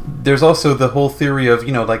there's also the whole theory of,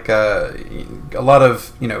 a lot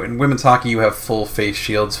of, in women's hockey, you have full face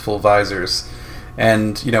shields, full visors.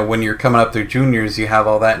 And, when you're coming up through juniors, you have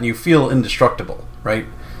all that, and you feel indestructible, right?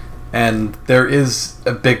 And there is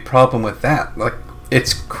a big problem with that. Like,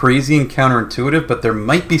 it's crazy and counterintuitive, but there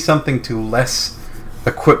might be something to less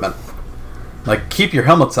equipment. Like, keep your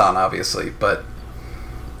helmets on, obviously, but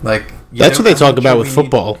like, that's what they talk about with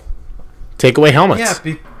football. Take away helmets.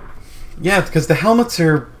 Yeah, because the helmets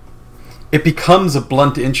it becomes a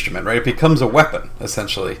blunt instrument, right? It becomes a weapon,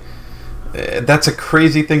 essentially. That's a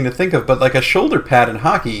crazy thing to think of, but like a shoulder pad in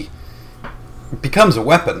hockey becomes a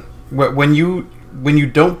weapon. When you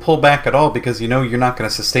don't pull back at all because you're not going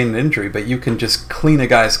to sustain an injury, but you can just clean a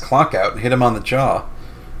guy's clock out and hit him on the jaw,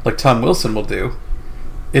 like Tom Wilson will do,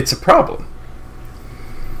 it's a problem.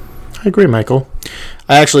 I agree, Michael.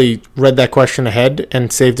 I actually read that question ahead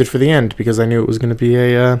and saved it for the end because I knew it was going to be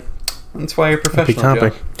that's why you're a professional,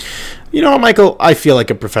 topic. You know what, Michael? I feel like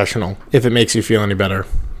a professional, if it makes you feel any better.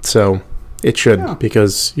 So it should,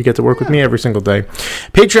 because you get to work with me every single day.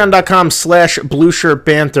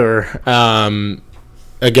 Patreon.com/BlueShirtBanter.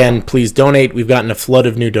 Again, please donate. We've gotten a flood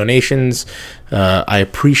of new donations. I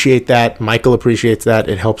appreciate that. Michael appreciates that.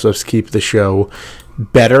 It helps us keep the show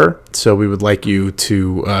better. So we would like you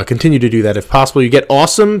to continue to do that if possible. You get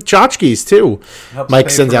awesome tchotchkes too. Mike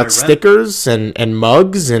sends out stickers and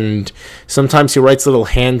mugs, and sometimes he writes little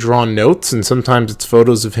hand-drawn notes, and sometimes it's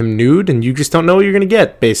photos of him nude, and you just don't know what you're going to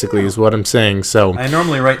get, basically, is what I'm saying. So I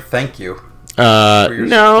normally write thank you.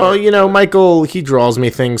 No, Michael, he draws me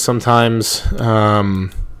things sometimes.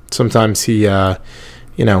 Sometimes he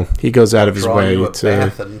goes out of his way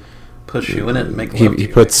to push you in it and make love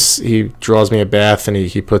he draws me a bath, and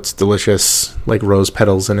he puts delicious rose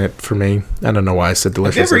petals in it for me. I don't know why I said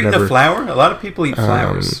delicious. Have you ever eaten a flower? A lot of people eat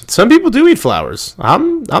flowers. Some people do eat flowers.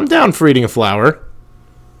 I'm down for eating a flower.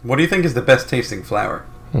 What do you think is the best tasting flower?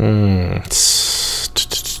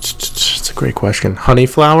 Great question. Honey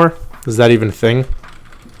flower? Is that even a thing?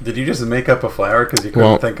 Did you just make up a flower because you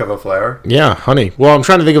couldn't think of a flower? Yeah, honey. Well, I'm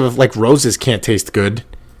trying to think of like roses can't taste good.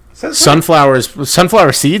 Sunflower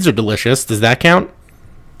seeds are delicious. Does that count?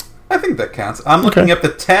 I think that counts. I'm looking up the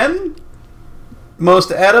 10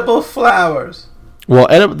 most edible flowers. Well,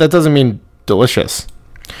 that doesn't mean delicious.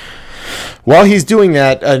 While he's doing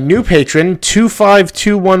that, a new patron,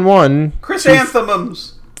 25211.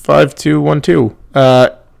 Chrysanthemums.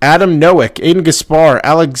 5212. Adam Nowick, Aiden Gaspar,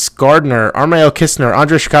 Alex Gardner, Armael Kistner,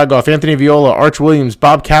 Andre Chicagoff, Anthony Viola, Arch Williams,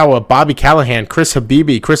 Bob Cowa, Bobby Callahan, Chris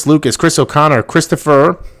Habibi, Chris Lucas, Chris O'Connor,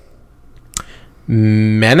 Christopher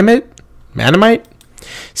Manamite,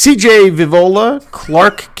 CJ Vivola,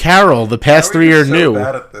 Clark Carroll. The past three are new.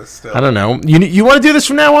 Bad at this still? I don't know. You want to do this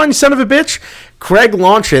from now on, you son of a bitch? Craig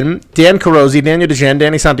Launchin, Dan Carosi, Daniel DeGen,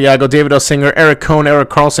 Danny Santiago, David L. Singer, Eric Cohn, Eric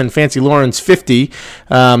Carlson, Fancy Lawrence, 50,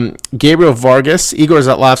 Gabriel Vargas, Igor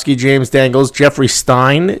Zatlovsky, James Dangles, Jeffrey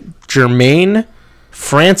Stein, Jermaine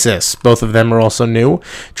Francis, both of them are also new.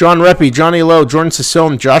 John Reppy, Johnny Lowe, Jordan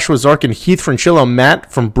Sassone, Joshua Zarkin, Heath Franchillo,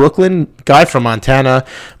 Matt from Brooklyn, Guy from Montana,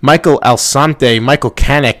 Michael Alsante, Michael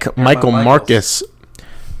Kanek, Michael Marcus,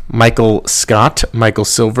 Michael Scott, Michael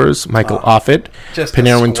Silvers, Michael Offit,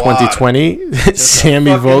 Panarin 2020,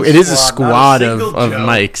 Sammy Vogt. It is a squad of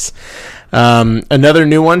mics. Another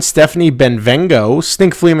new one, Stephanie Benvengo,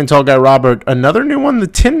 Stink Fleeman, Tall Guy Robert. Another new one, the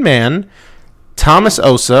Tin Man, Thomas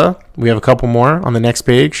Osa. We have a couple more on the next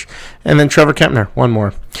page. And then Trevor Kempner, one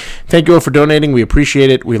more. Thank you all for donating. We appreciate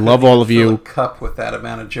it. We love all of you. A cup with that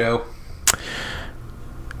amount of Joe.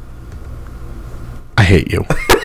 I hate you.